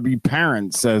how to be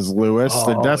parents, says Lewis.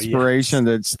 The desperation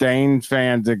that Stain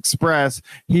fans express,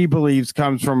 he believes,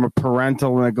 comes from a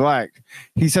parental neglect.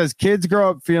 He says kids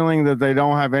grow up feeling that they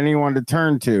don't have anyone to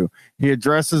turn to. He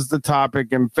addresses the topic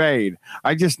in Fade.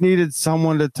 I just needed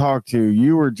someone to talk to.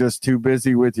 You were just too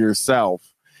busy with yourself.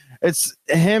 It's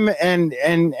him, and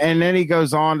then he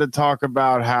goes on to talk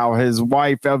about how his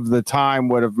wife of the time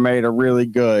would have made a really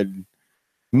good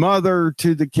mother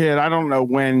to the kid. I don't know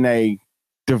when they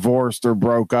divorced or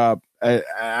broke up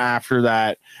after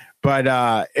that,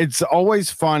 but it's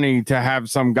always funny to have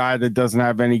some guy that doesn't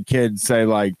have any kids say,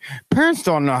 like, parents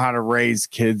don't know how to raise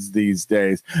kids these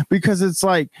days, because it's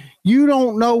like, you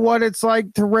don't know what it's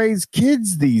like to raise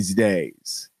kids these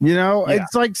days. You know,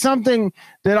 It's like something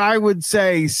that I would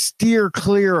say steer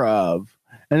clear of.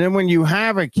 And then when you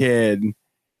have a kid,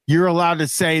 you're allowed to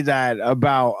say that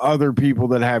about other people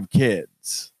that have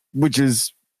kids,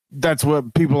 that's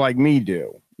what people like me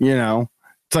do. You know,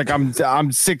 it's like,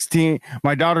 I'm 16,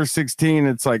 my daughter's 16.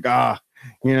 It's like,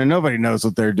 nobody knows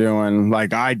what they're doing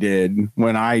like I did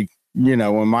when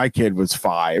when my kid was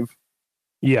 5.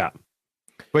 Yeah.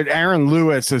 But Aaron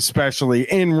Lewis, especially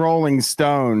in Rolling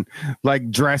Stone,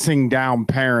 like, dressing down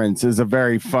parents is a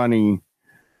very funny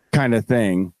kind of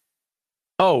thing.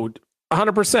 Oh,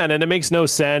 100%. And it makes no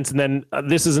sense. And then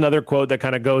this is another quote that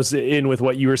kind of goes in with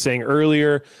what you were saying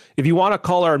earlier. If you want to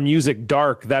call our music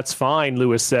dark, that's fine,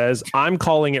 Lewis says. I'm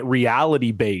calling it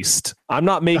reality based. I'm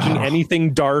not making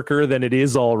anything darker than it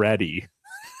is already.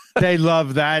 They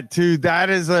love that too. That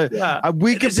is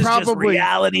we could probably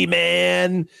reality,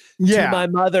 man. Yeah. To my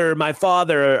mother, my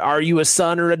father, are you a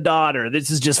son or a daughter? This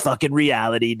is just fucking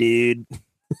reality, dude.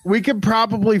 We could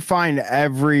probably find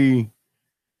every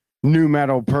new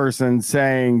metal person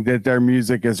saying that their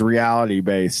music is reality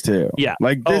based too. Yeah.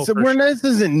 Like this, this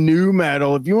isn't new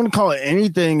metal. If you want to call it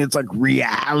anything, it's like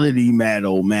reality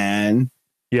metal, man.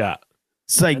 Yeah.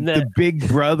 It's like the big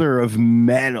brother of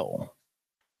metal.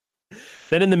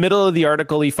 Then in the middle of the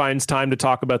article, he finds time to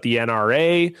talk about the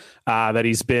NRA, that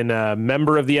he's been a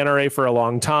member of the NRA for a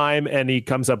long time. And he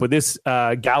comes up with this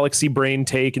galaxy brain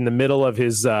take in the middle of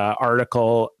his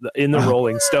article in the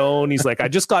Rolling Stone. He's like, I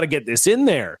just got to get this in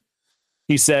there.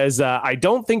 He says, I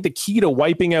don't think the key to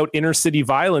wiping out inner city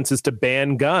violence is to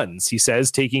ban guns. He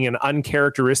says, taking an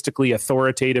uncharacteristically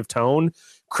authoritative tone.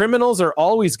 Criminals are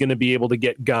always going to be able to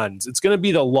get guns. It's going to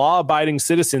be the law-abiding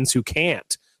citizens who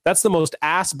can't. That's the most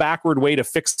ass-backward way to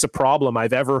fix a problem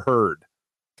I've ever heard.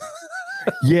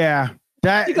 Yeah.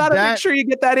 You got to make sure you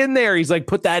get that in there. He's like,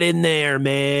 put that in there,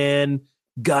 man.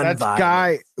 Gun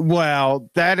violence.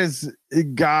 That is a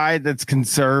guy that's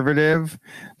conservative,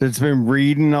 that's been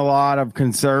reading a lot of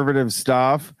conservative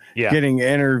stuff, getting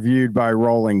interviewed by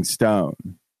Rolling Stone.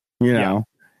 You know?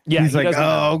 Yeah. He's like,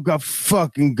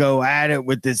 go at it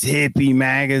with this hippie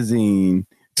magazine.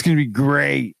 It's going to be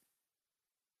great.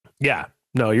 Yeah.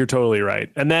 No, you're totally right.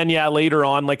 And then, later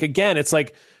on, like, again, it's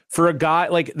like, for a guy,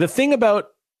 like, the thing about,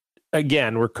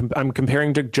 again, I'm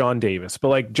comparing to John Davis, but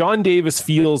like, John Davis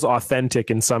feels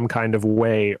authentic in some kind of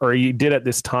way, or he did at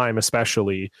this time,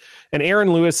 especially. And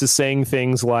Aaron Lewis is saying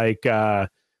things like,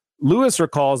 Lewis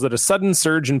recalls that a sudden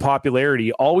surge in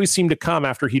popularity always seemed to come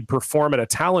after he'd perform at a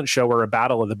talent show or a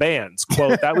battle of the bands.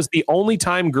 Quote, that was the only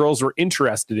time girls were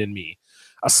interested in me.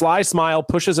 A sly smile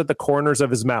pushes at the corners of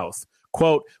his mouth.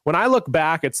 Quote, when I look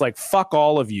back, it's like, fuck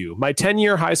all of you. My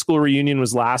 10-year high school reunion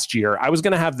was last year. I was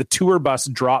going to have the tour bus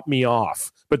drop me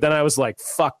off. But then I was like,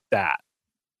 fuck that.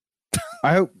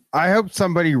 I hope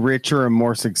somebody richer and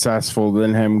more successful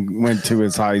than him went to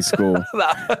his high school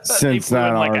since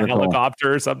that like article. A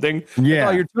helicopter or something. Yeah.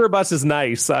 Like, your tour bus is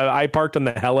nice. I parked on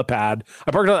the helipad.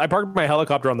 I parked my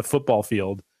helicopter on the football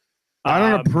field. I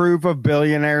don't approve of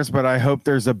billionaires, but I hope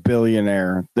there's a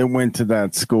billionaire that went to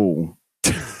that school.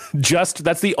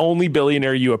 That's the only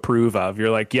billionaire you approve of. You're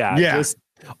like, just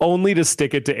only to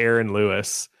stick it to Aaron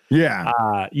Lewis. Yeah.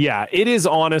 It is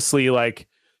honestly like,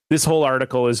 this whole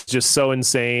article is just so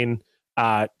insane.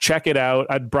 Check it out.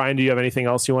 Brian, do you have anything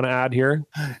else you want to add here?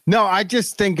 No, I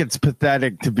just think it's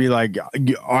pathetic to be like,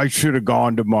 I should have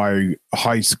gone to my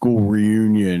high school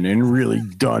reunion and really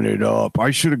done it up.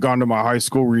 I should have gone to my high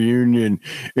school reunion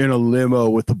in a limo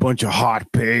with a bunch of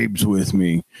hot babes with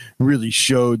me. Really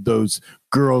showed those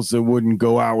girls that wouldn't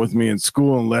go out with me in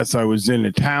school unless I was in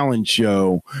a talent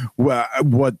show who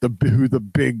the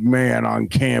big man on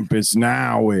campus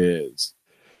now is.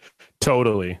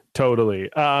 Totally.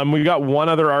 We got one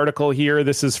other article here.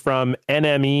 This is from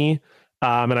NME.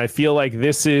 And I feel like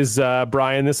this is,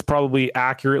 Brian, this probably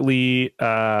accurately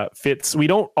fits. We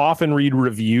don't often read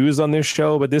reviews on this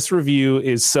show, but this review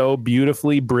is so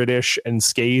beautifully British and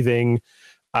scathing.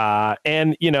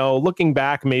 And, looking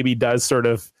back, maybe does sort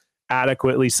of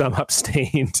adequately sum up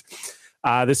Stained.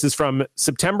 This is from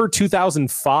September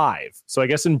 2005. So I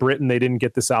guess in Britain, they didn't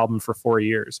get this album for 4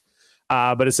 years.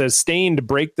 But it says Stained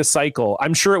break the cycle.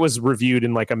 I'm sure it was reviewed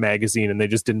in like a magazine and they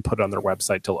just didn't put it on their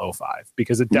website till 2005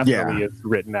 because it definitely is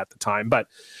written at the time. But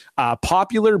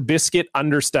popular Biscuit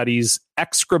understudies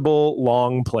execrable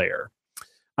long player.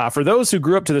 For those who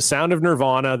grew up to the sound of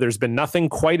Nirvana, there's been nothing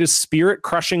quite as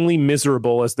spirit-crushingly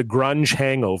miserable as the grunge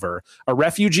hangover, a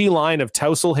refugee line of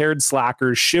tousle-haired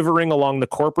slackers shivering along the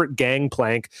corporate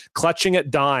gangplank, clutching at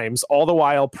dimes, all the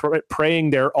while praying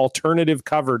their alternative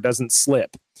cover doesn't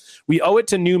slip. We owe it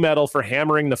to nu metal for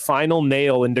hammering the final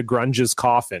nail into grunge's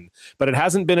coffin, but it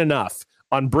hasn't been enough.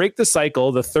 On Break the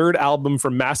Cycle, the third album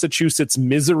from Massachusetts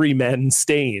misery men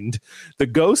Stained, the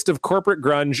ghost of corporate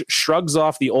grunge shrugs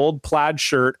off the old plaid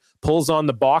shirt, pulls on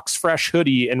the box fresh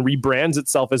hoodie, and rebrands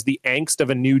itself as the angst of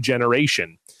a new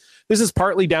generation. This is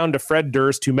partly down to Fred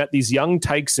Durst, who met these young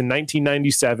tykes in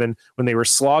 1997 when they were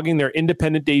slogging their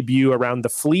independent debut around the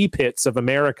flea pits of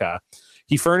America.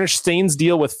 He furnished Stained's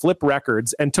deal with Flip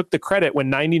Records and took the credit when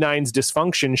 99's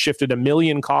Dysfunction shifted 1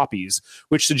 million copies,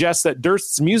 which suggests that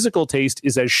Durst's musical taste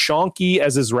is as shonky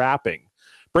as his rapping.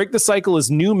 Break the Cycle is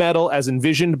nu metal as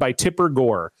envisioned by Tipper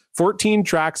Gore. 14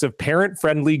 tracks of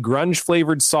parent-friendly,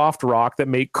 grunge-flavored soft rock that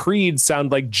make Creed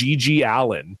sound like G.G.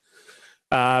 Allen.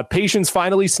 Patience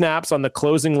finally snaps on the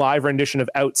closing live rendition of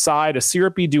Outside, a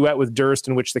syrupy duet with Durst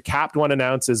in which the capped one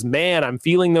announces, "Man, I'm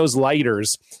feeling those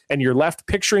lighters," and you're left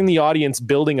picturing the audience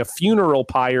building a funeral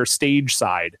pyre stage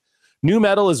side. Nu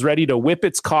metal is ready to whip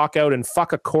its cock out and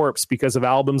fuck a corpse because of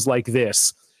albums like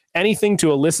this. Anything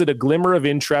to elicit a glimmer of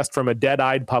interest from a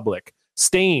dead-eyed public.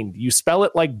 Stained, you spell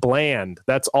it like bland.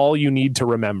 That's all you need to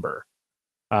remember.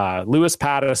 Lewis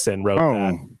Pattison wrote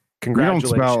that.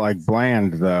 Congratulations. You don't spell it like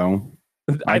bland, though.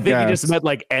 I think he just meant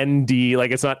like ND,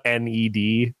 like it's not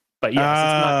NED, but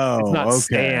yes, it's not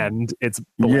stand, it's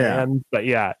bland. Yeah. But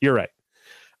yeah, you're right.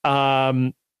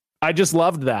 I just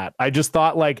loved that. I just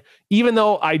thought, like, even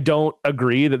though I don't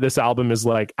agree that this album is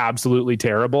like absolutely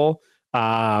terrible,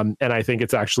 and I think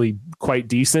it's actually quite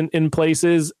decent in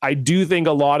places, I do think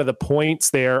a lot of the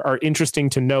points there are interesting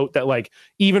to note that, like,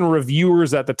 even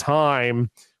reviewers at the time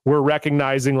were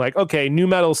recognizing, like, okay, nu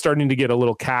metal is starting to get a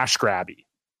little cash grabby.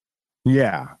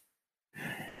 Yeah.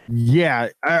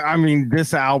 I mean,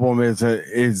 this album is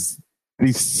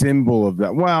the symbol of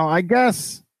that. Well, I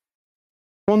guess.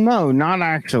 Well, no, not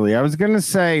actually. I was gonna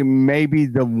say maybe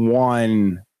the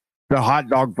hot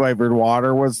dog flavored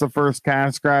water was the first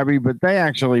cash grabby, but they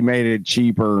actually made it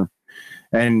cheaper,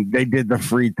 and they did the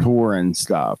free tour and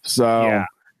stuff. So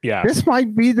yeah, this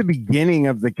might be the beginning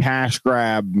of the cash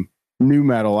grab nu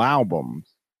metal albums.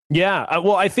 Yeah,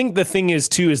 well, I think the thing is,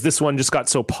 too, is this one just got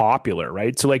so popular,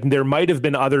 right? So, like, there might have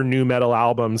been other nu metal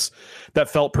albums that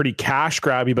felt pretty cash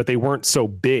grabby, but they weren't so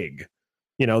big.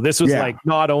 This was like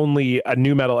not only a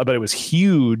nu metal, but it was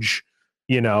huge.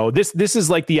 This is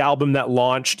like the album that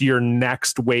launched your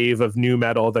next wave of nu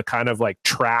metal, the kind of like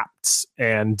Trapped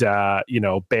and,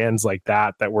 bands like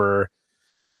that were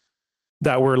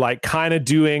like kind of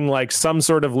doing like some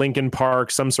sort of Linkin Park,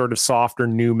 some sort of softer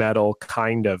nu metal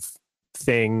kind of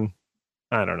thing.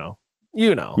 I don't know.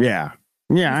 Yeah,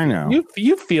 I know.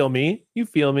 You feel me. I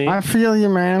feel you,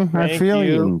 man. I feel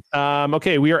you.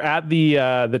 Okay, we are at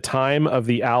the time of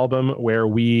the album where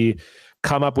we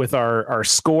come up with our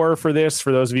score for this.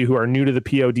 For those of you who are new to the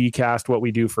POD cast, what we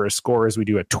do for a score is we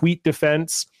do a tweet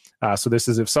defense. So this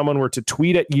is if someone were to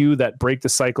tweet at you that Break the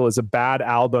Cycle is a bad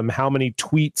album, how many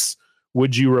tweets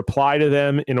would you reply to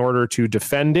them in order to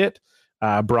defend it?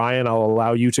 Brian, I'll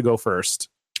allow you to go first.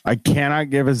 I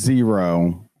cannot give a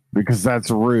 0 because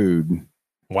that's rude.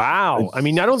 Wow. I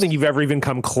mean, I don't think you've ever even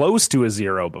come close to a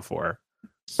 0 before.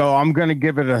 So I'm going to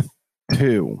give it a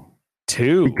 2.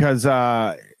 2? Because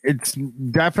it's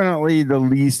definitely the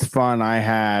least fun I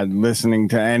had listening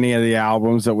to any of the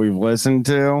albums that we've listened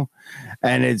to.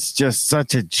 and it's just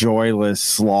such a joyless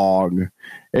slog.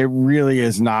 It really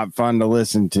is not fun to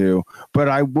listen to. But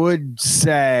I would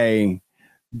say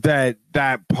that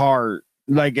part,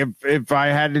 like if I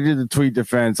had to do the tweet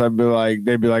defense, they'd be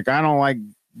like, I don't like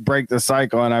Break the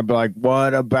Cycle, and I'd be like,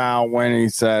 what about when he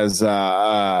says,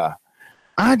 I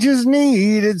just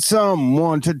needed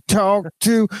someone to talk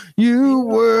to. You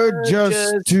were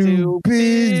just too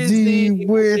busy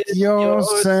with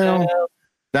yourself.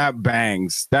 That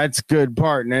bangs. That's good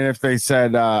part. And then if they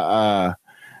said, no,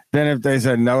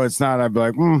 it's not, I'd be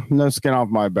like, no skin off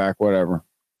my back, whatever.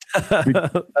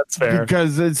 That's fair.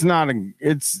 Because it's not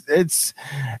it's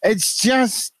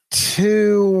just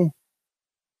too.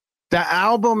 The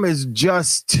album is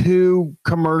just too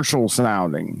commercial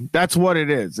sounding. That's what it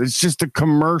is. It's just a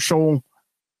commercial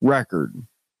record,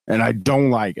 and I don't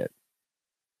like it.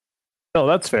 No,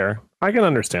 that's fair. I can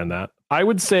understand that. I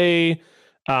would say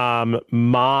my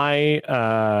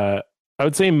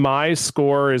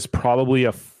score is probably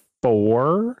a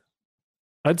 4.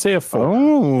 I'd say a 4.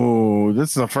 Oh, this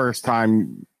is the first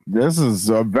time. This is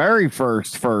a very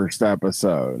first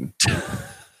episode.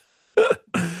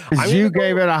 You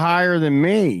gave it a higher than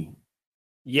me.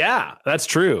 Yeah, that's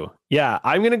true. Yeah,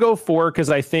 I'm going to go 4 because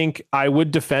I think I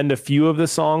would defend a few of the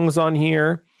songs on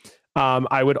here.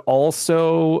 I would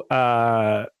also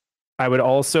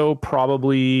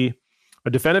probably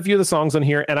defend a few of the songs on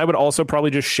here, and I would also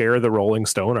probably just share the Rolling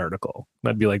Stone article.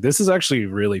 I'd be like, this is actually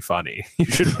really funny. You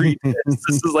should read this.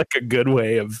 This is like a good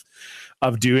way of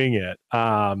doing it.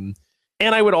 And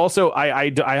I would also,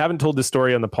 I haven't told this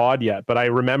story on the pod yet, but I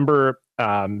remember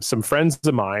some friends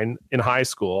of mine in high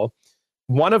school,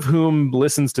 one of whom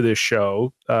listens to this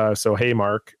show. So, hey,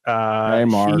 Mark. Hey,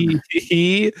 Mark.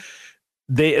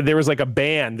 There was like a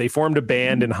band. They formed a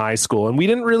band in high school, and we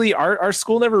didn't really. Our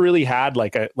school never really had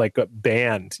like a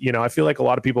band. You know, I feel like a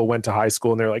lot of people went to high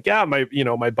school and they're like, yeah,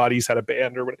 my buddies had a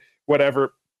band or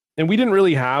whatever, and we didn't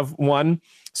really have one.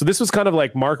 So this was kind of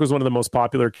like Mark was one of the most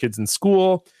popular kids in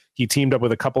school. He teamed up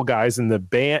with a couple guys in the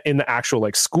band, in the actual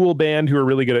like school band, who were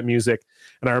really good at music.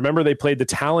 And I remember they played the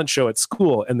talent show at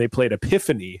school, and they played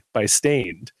Epiphany by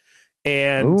Stained.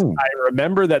 And ooh. I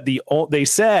remember that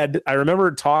I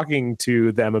remember talking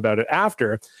to them about it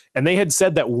after, and they had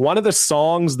said that one of the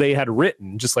songs they had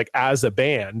written, just like as a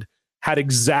band, had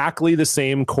exactly the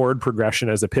same chord progression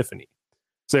as Epiphany.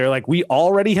 So they're like, we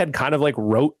already had kind of like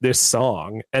wrote this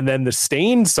song, and then the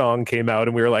Stained song came out,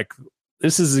 and we were like,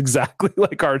 this is exactly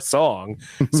like our song.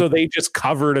 So they just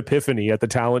covered Epiphany at the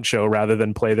talent show rather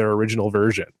than play their original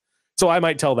version. So I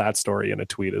might tell that story in a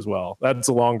tweet as well. That's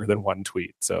longer than one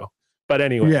tweet. So, but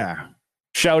anyway, yeah.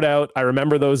 Shout out. I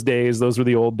remember those days. Those were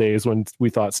the old days when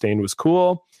we thought Stained was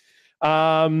cool.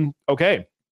 Okay.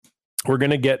 We're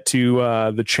going to get to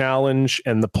the challenge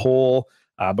and the poll.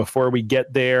 Before we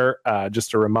get there,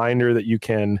 just a reminder that you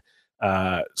can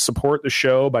support the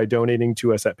show by donating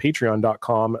to us at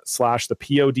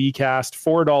patreon.com/thepodcast.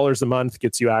 $4 a month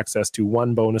gets you access to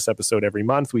one bonus episode every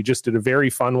month. We just did a very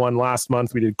fun one last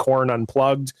month. We did Corn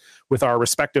Unplugged with our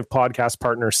respective podcast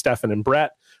partners, Stefan and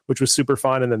Brett, which was super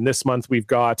fun. And then this month we've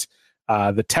got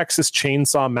the Texas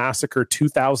Chainsaw Massacre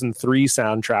 2003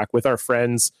 soundtrack with our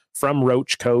friends from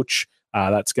Roach Coach.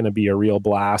 That's going to be a real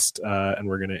blast, and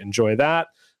we're going to enjoy that.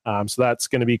 So that's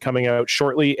going to be coming out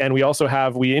shortly. And we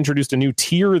also we introduced a new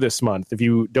tier this month. If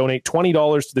you donate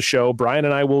 $20 to the show, Brian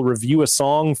and I will review a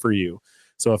song for you.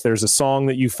 So if there's a song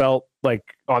that you felt like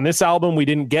on this album we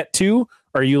didn't get to,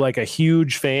 are you like a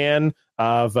huge fan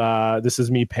of This Is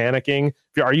Me Panicking?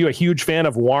 Are you a huge fan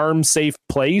of Warm Safe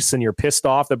Place and you're pissed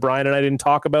off that Brian and I didn't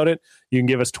talk about it? You can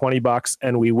give us $20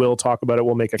 and we will talk about it.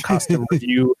 We'll make a custom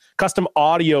custom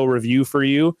audio review for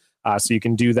you. So you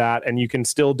can do that, and you can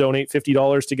still donate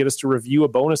 $50 to get us to review a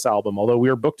bonus album, although we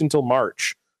are booked until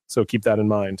March. So keep that in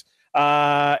mind.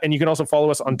 And you can also follow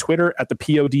us on Twitter at the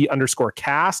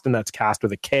POD_cast, and that's cast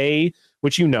with a K,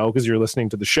 which you know because you're listening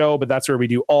to the show, but that's where we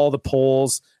do all the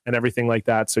polls and everything like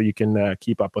that. So you can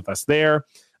keep up with us there.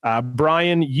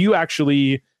 Brian, you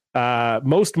actually,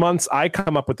 most months I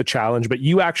come up with the challenge, but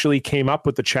you actually came up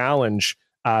with the challenge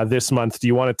this month. Do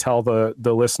you want to tell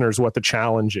the listeners what the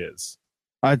challenge is?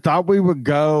 I thought we would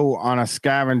go on a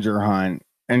scavenger hunt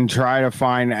and try to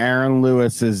find Aaron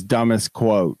Lewis's dumbest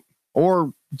quote,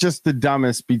 or just the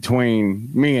dumbest between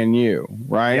me and you,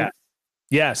 right?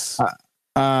 Yes.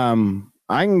 I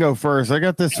can go first. I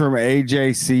got this from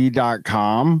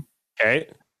AJC.com. Okay.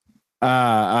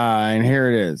 And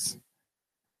here it is.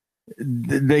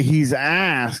 He's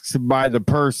asked by the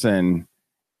person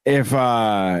if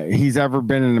he's ever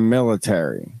been in the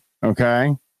military.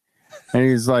 Okay. And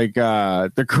he's like,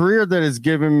 the career that has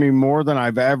given me more than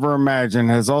I've ever imagined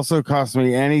has also cost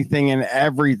me anything and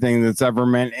everything that's ever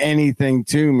meant anything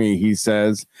to me, he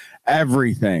says.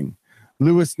 Everything.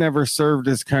 Lewis never served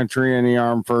his country in the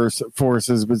armed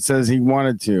forces, but says he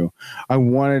wanted to. I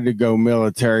wanted to go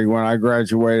military when I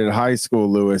graduated high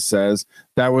school, Lewis says.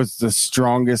 That was the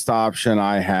strongest option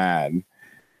I had.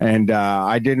 And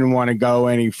I didn't want to go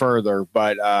any further.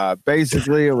 But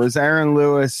basically, it was Aaron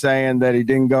Lewis saying that he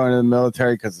didn't go into the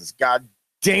military because his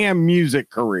goddamn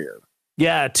music career.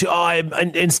 Yeah.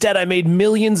 Instead, I made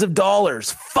millions of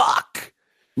dollars. Fuck.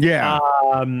 Yeah.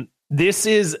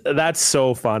 That's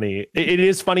so funny. It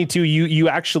is funny too. You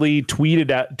actually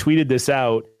tweeted this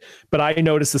out, but I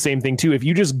noticed the same thing too. If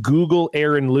you just Google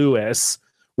Aaron Lewis,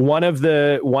 one of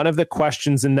the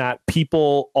questions in that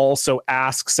people also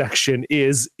ask section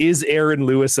is Aaron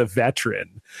Lewis a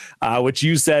veteran? Which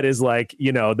you said is like,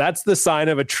 that's the sign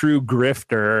of a true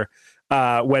grifter.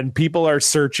 When people are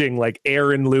searching like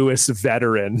Aaron Lewis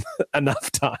veteran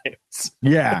enough times.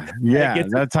 Yeah.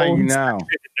 That's how you know.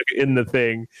 In the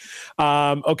thing.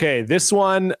 Okay, this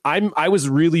one, I was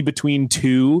really between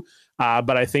two,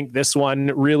 but I think this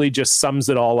one really just sums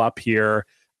it all up here.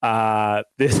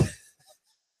 This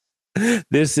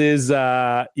is,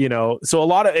 so a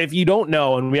lot of, if you don't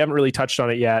know, and we haven't really touched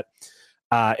on it yet,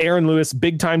 Aaron Lewis,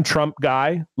 big time Trump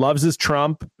guy, loves his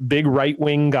Trump, big right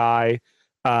wing guy.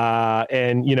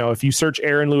 And if you search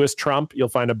Aaron Lewis Trump, you'll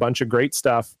find a bunch of great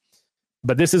stuff.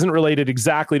 But this isn't related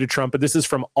exactly to Trump, but this is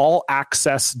from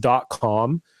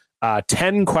allaccess.com.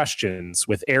 10 questions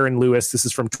with Aaron Lewis. This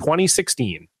is from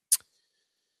 2016.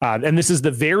 And this is the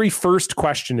very first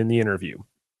question in the interview.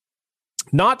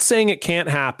 Not saying it can't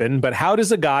happen, but how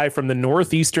does a guy from the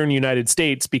northeastern United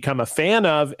States become a fan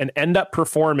of and end up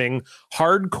performing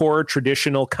hardcore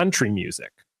traditional country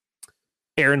music?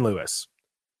 Aaron Lewis.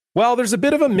 Well, there's a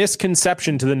bit of a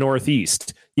misconception to the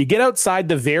Northeast. You get outside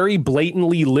the very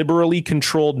blatantly liberally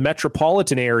controlled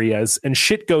metropolitan areas and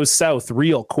shit goes south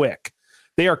real quick.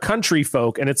 They are country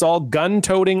folk and it's all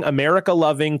gun-toting,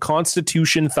 America-loving,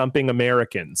 Constitution-thumping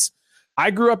Americans.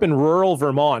 I grew up in rural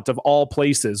Vermont, of all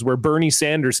places, where Bernie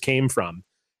Sanders came from.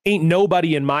 Ain't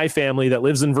nobody in my family that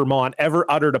lives in Vermont ever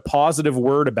uttered a positive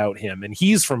word about him, and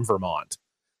he's from Vermont.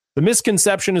 The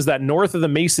misconception is that north of the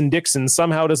Mason-Dixon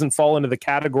somehow doesn't fall into the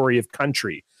category of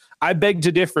country. I beg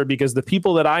to differ because the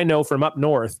people that I know from up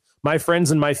north, my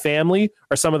friends and my family,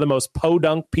 are some of the most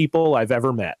podunk people I've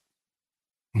ever met.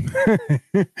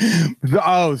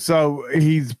 Oh, so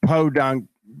he's podunk.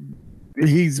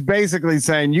 He's basically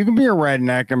saying you can be a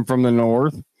redneck and from the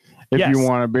north if you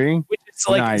want to be. It's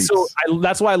like, nice. So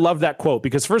that's why I love that quote,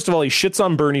 because first of all, he shits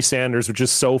on Bernie Sanders, which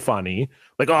is so funny.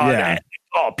 Like,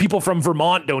 people from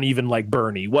Vermont don't even like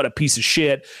Bernie. What a piece of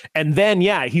shit. And then,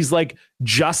 he's like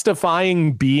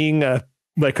justifying being a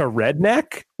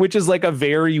redneck, which is like a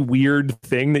very weird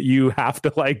thing that you have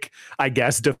to I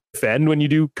guess defend when you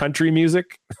do country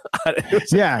music.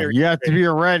 You have to be a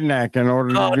redneck in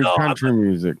order to do country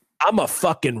music. I'm a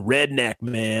fucking redneck,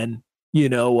 man. You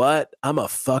know what? I'm a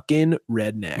fucking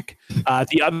redneck.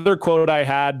 The other quote I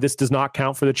had, this does not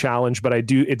count for the challenge, but I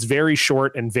do. It's very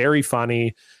short and very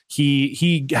funny.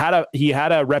 He had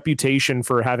a reputation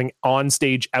for having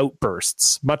onstage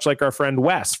outbursts, much like our friend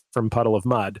Wes from Puddle of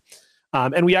Mud.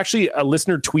 And we actually, a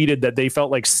listener tweeted that they felt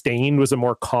like Stained was a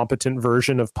more competent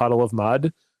version of Puddle of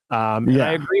Mud. And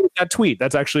I agree with that tweet.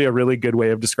 That's actually a really good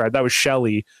way of describing. That was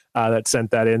Shelly that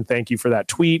sent that in. Thank you for that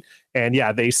tweet. And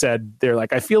they said, they're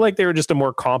like, I feel like they were just a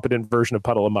more competent version of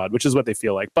Puddle of Mud, which is what they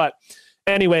feel like. But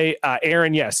anyway,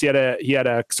 Aaron, yes, he had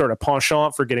a sort of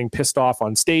penchant for getting pissed off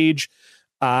on stage.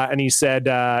 And he said,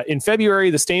 in February,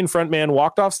 the Stain frontman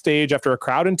walked off stage after a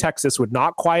crowd in Texas would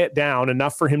not quiet down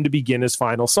enough for him to begin his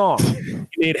final song. He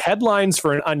made headlines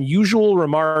for an unusual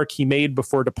remark he made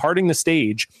before departing the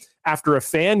stage after a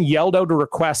fan yelled out a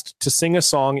request to sing a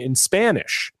song in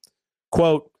Spanish.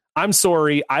 Quote, "I'm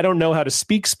sorry, I don't know how to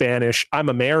speak Spanish. I'm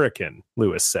American,"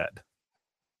 Lewis said.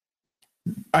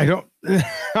 I don't.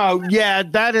 Oh, yeah,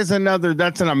 that's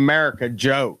an America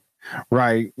joke,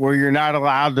 right? Where you're not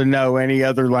allowed to know any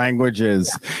other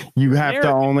languages. You have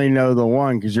to only know the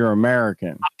one because you're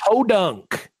American. I'm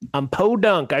podunk. I'm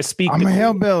a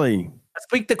hillbilly. I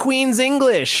speak the Queen's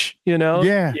English,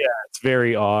 Yeah, it's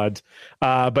very odd.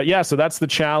 But so that's the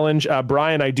challenge.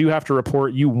 Brian, I do have to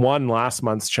report you won last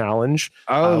month's challenge.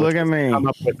 Oh, look at me. Come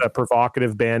up with a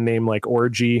provocative band name like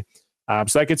Orgy.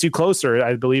 So that gets you closer.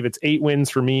 I believe it's 8 wins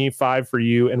for me, 5 for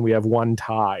you, and we have 1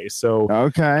 tie. So,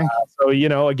 okay.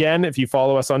 Again, if you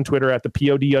follow us on Twitter at the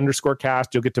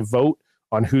POD_cast, you'll get to vote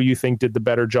on who you think did the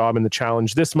better job in the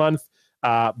challenge this month.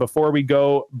 Before we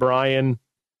go, Brian,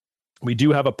 We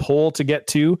do have a poll to get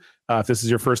to. If this is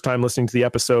your first time listening to the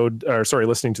episode, or sorry,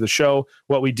 listening to the show,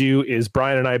 what we do is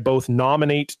Brian and I both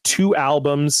nominate 2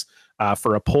 albums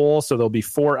for a poll. So there'll be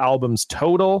 4 albums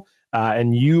total.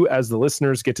 And you, as the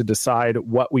listeners, get to decide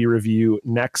what we review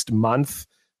next month.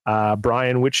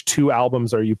 Brian, which 2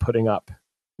 albums are you putting up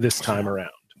this time around?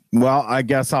 Well, I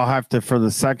guess I'll have to, for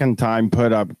the second time,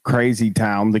 put up Crazy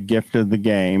Town, The Gift of the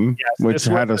Game, which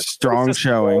had a strong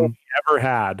showing. Ever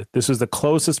had. This was the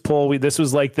closest poll. This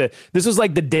was like the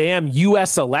damn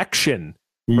U.S. election.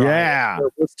 Brian. Yeah.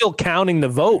 We're still counting the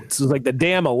votes. It was like the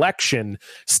damn election.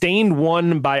 Stained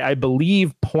won by, I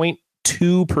believe,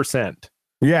 0.2%.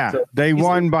 Yeah, So they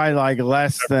won by like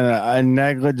less than a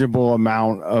negligible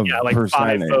amount of like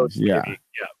percentage. 5 votes. Yeah. Maybe.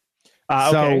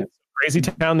 Okay. So Crazy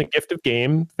Town, The Gift of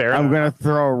Game. Fair I'm enough. going to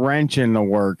throw a wrench in the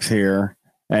works here,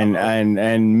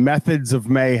 and Methods of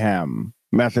Mayhem's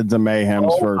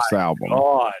first album.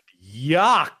 God,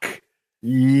 yuck.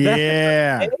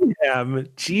 Yeah, Mayhem.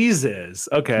 Jesus.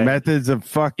 Okay. Methods of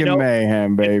fucking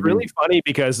Mayhem, baby. It's really funny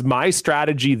because my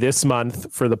strategy this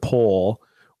month for the poll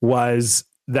was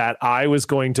that I was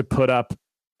going to put up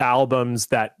albums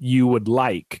that you would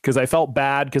like, because I felt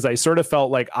bad, because I sort of felt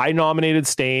like I nominated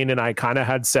Stain and I kind of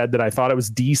had said that I thought it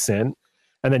was decent,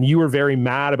 and then you were very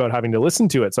mad about having to listen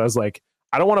to it. So I was like,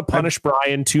 I don't want to punish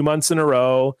Brian 2 months in a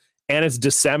row, and it's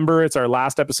December, it's our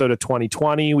last episode of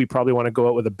 2020, we probably want to go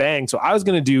out with a bang. So I was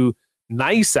going to do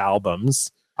nice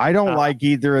albums. I don't like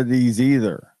either of these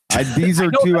either. These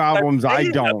are 2 albums I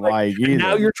don't like either.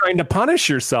 Now you're trying to punish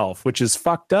yourself, which is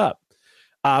fucked up.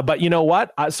 But you know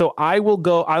what? So I'll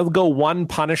go 1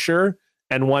 Punisher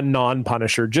and 1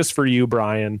 non-Punisher just for you,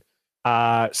 Brian.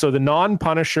 So the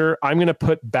non-Punisher, I'm going to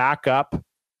put back up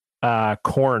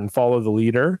Korn, Follow the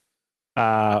Leader,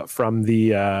 from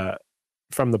the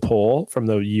poll, from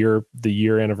the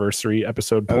year anniversary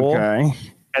episode poll. Okay.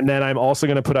 And then I'm also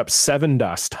going to put up Seven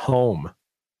Dust, Home.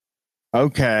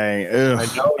 Okay. I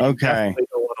know you Okay. definitely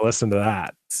don't want to listen to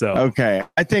that. So Okay.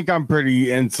 I think I'm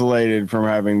pretty insulated from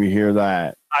having to hear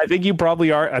that. I think you probably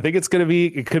are. I think it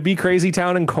could be Crazy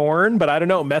Town and Korn, but I don't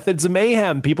know. Methods of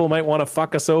Mayhem. People might want to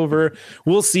fuck us over.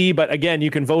 We'll see. But again,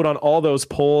 you can vote on all those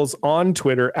polls on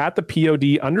Twitter at the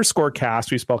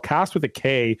POD_cast. We spell cast with a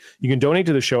K. You can donate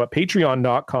to the show at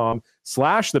patreon.com/the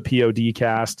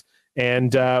PODcast.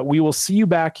 And we will see you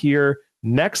back here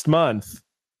next month.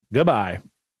 Goodbye.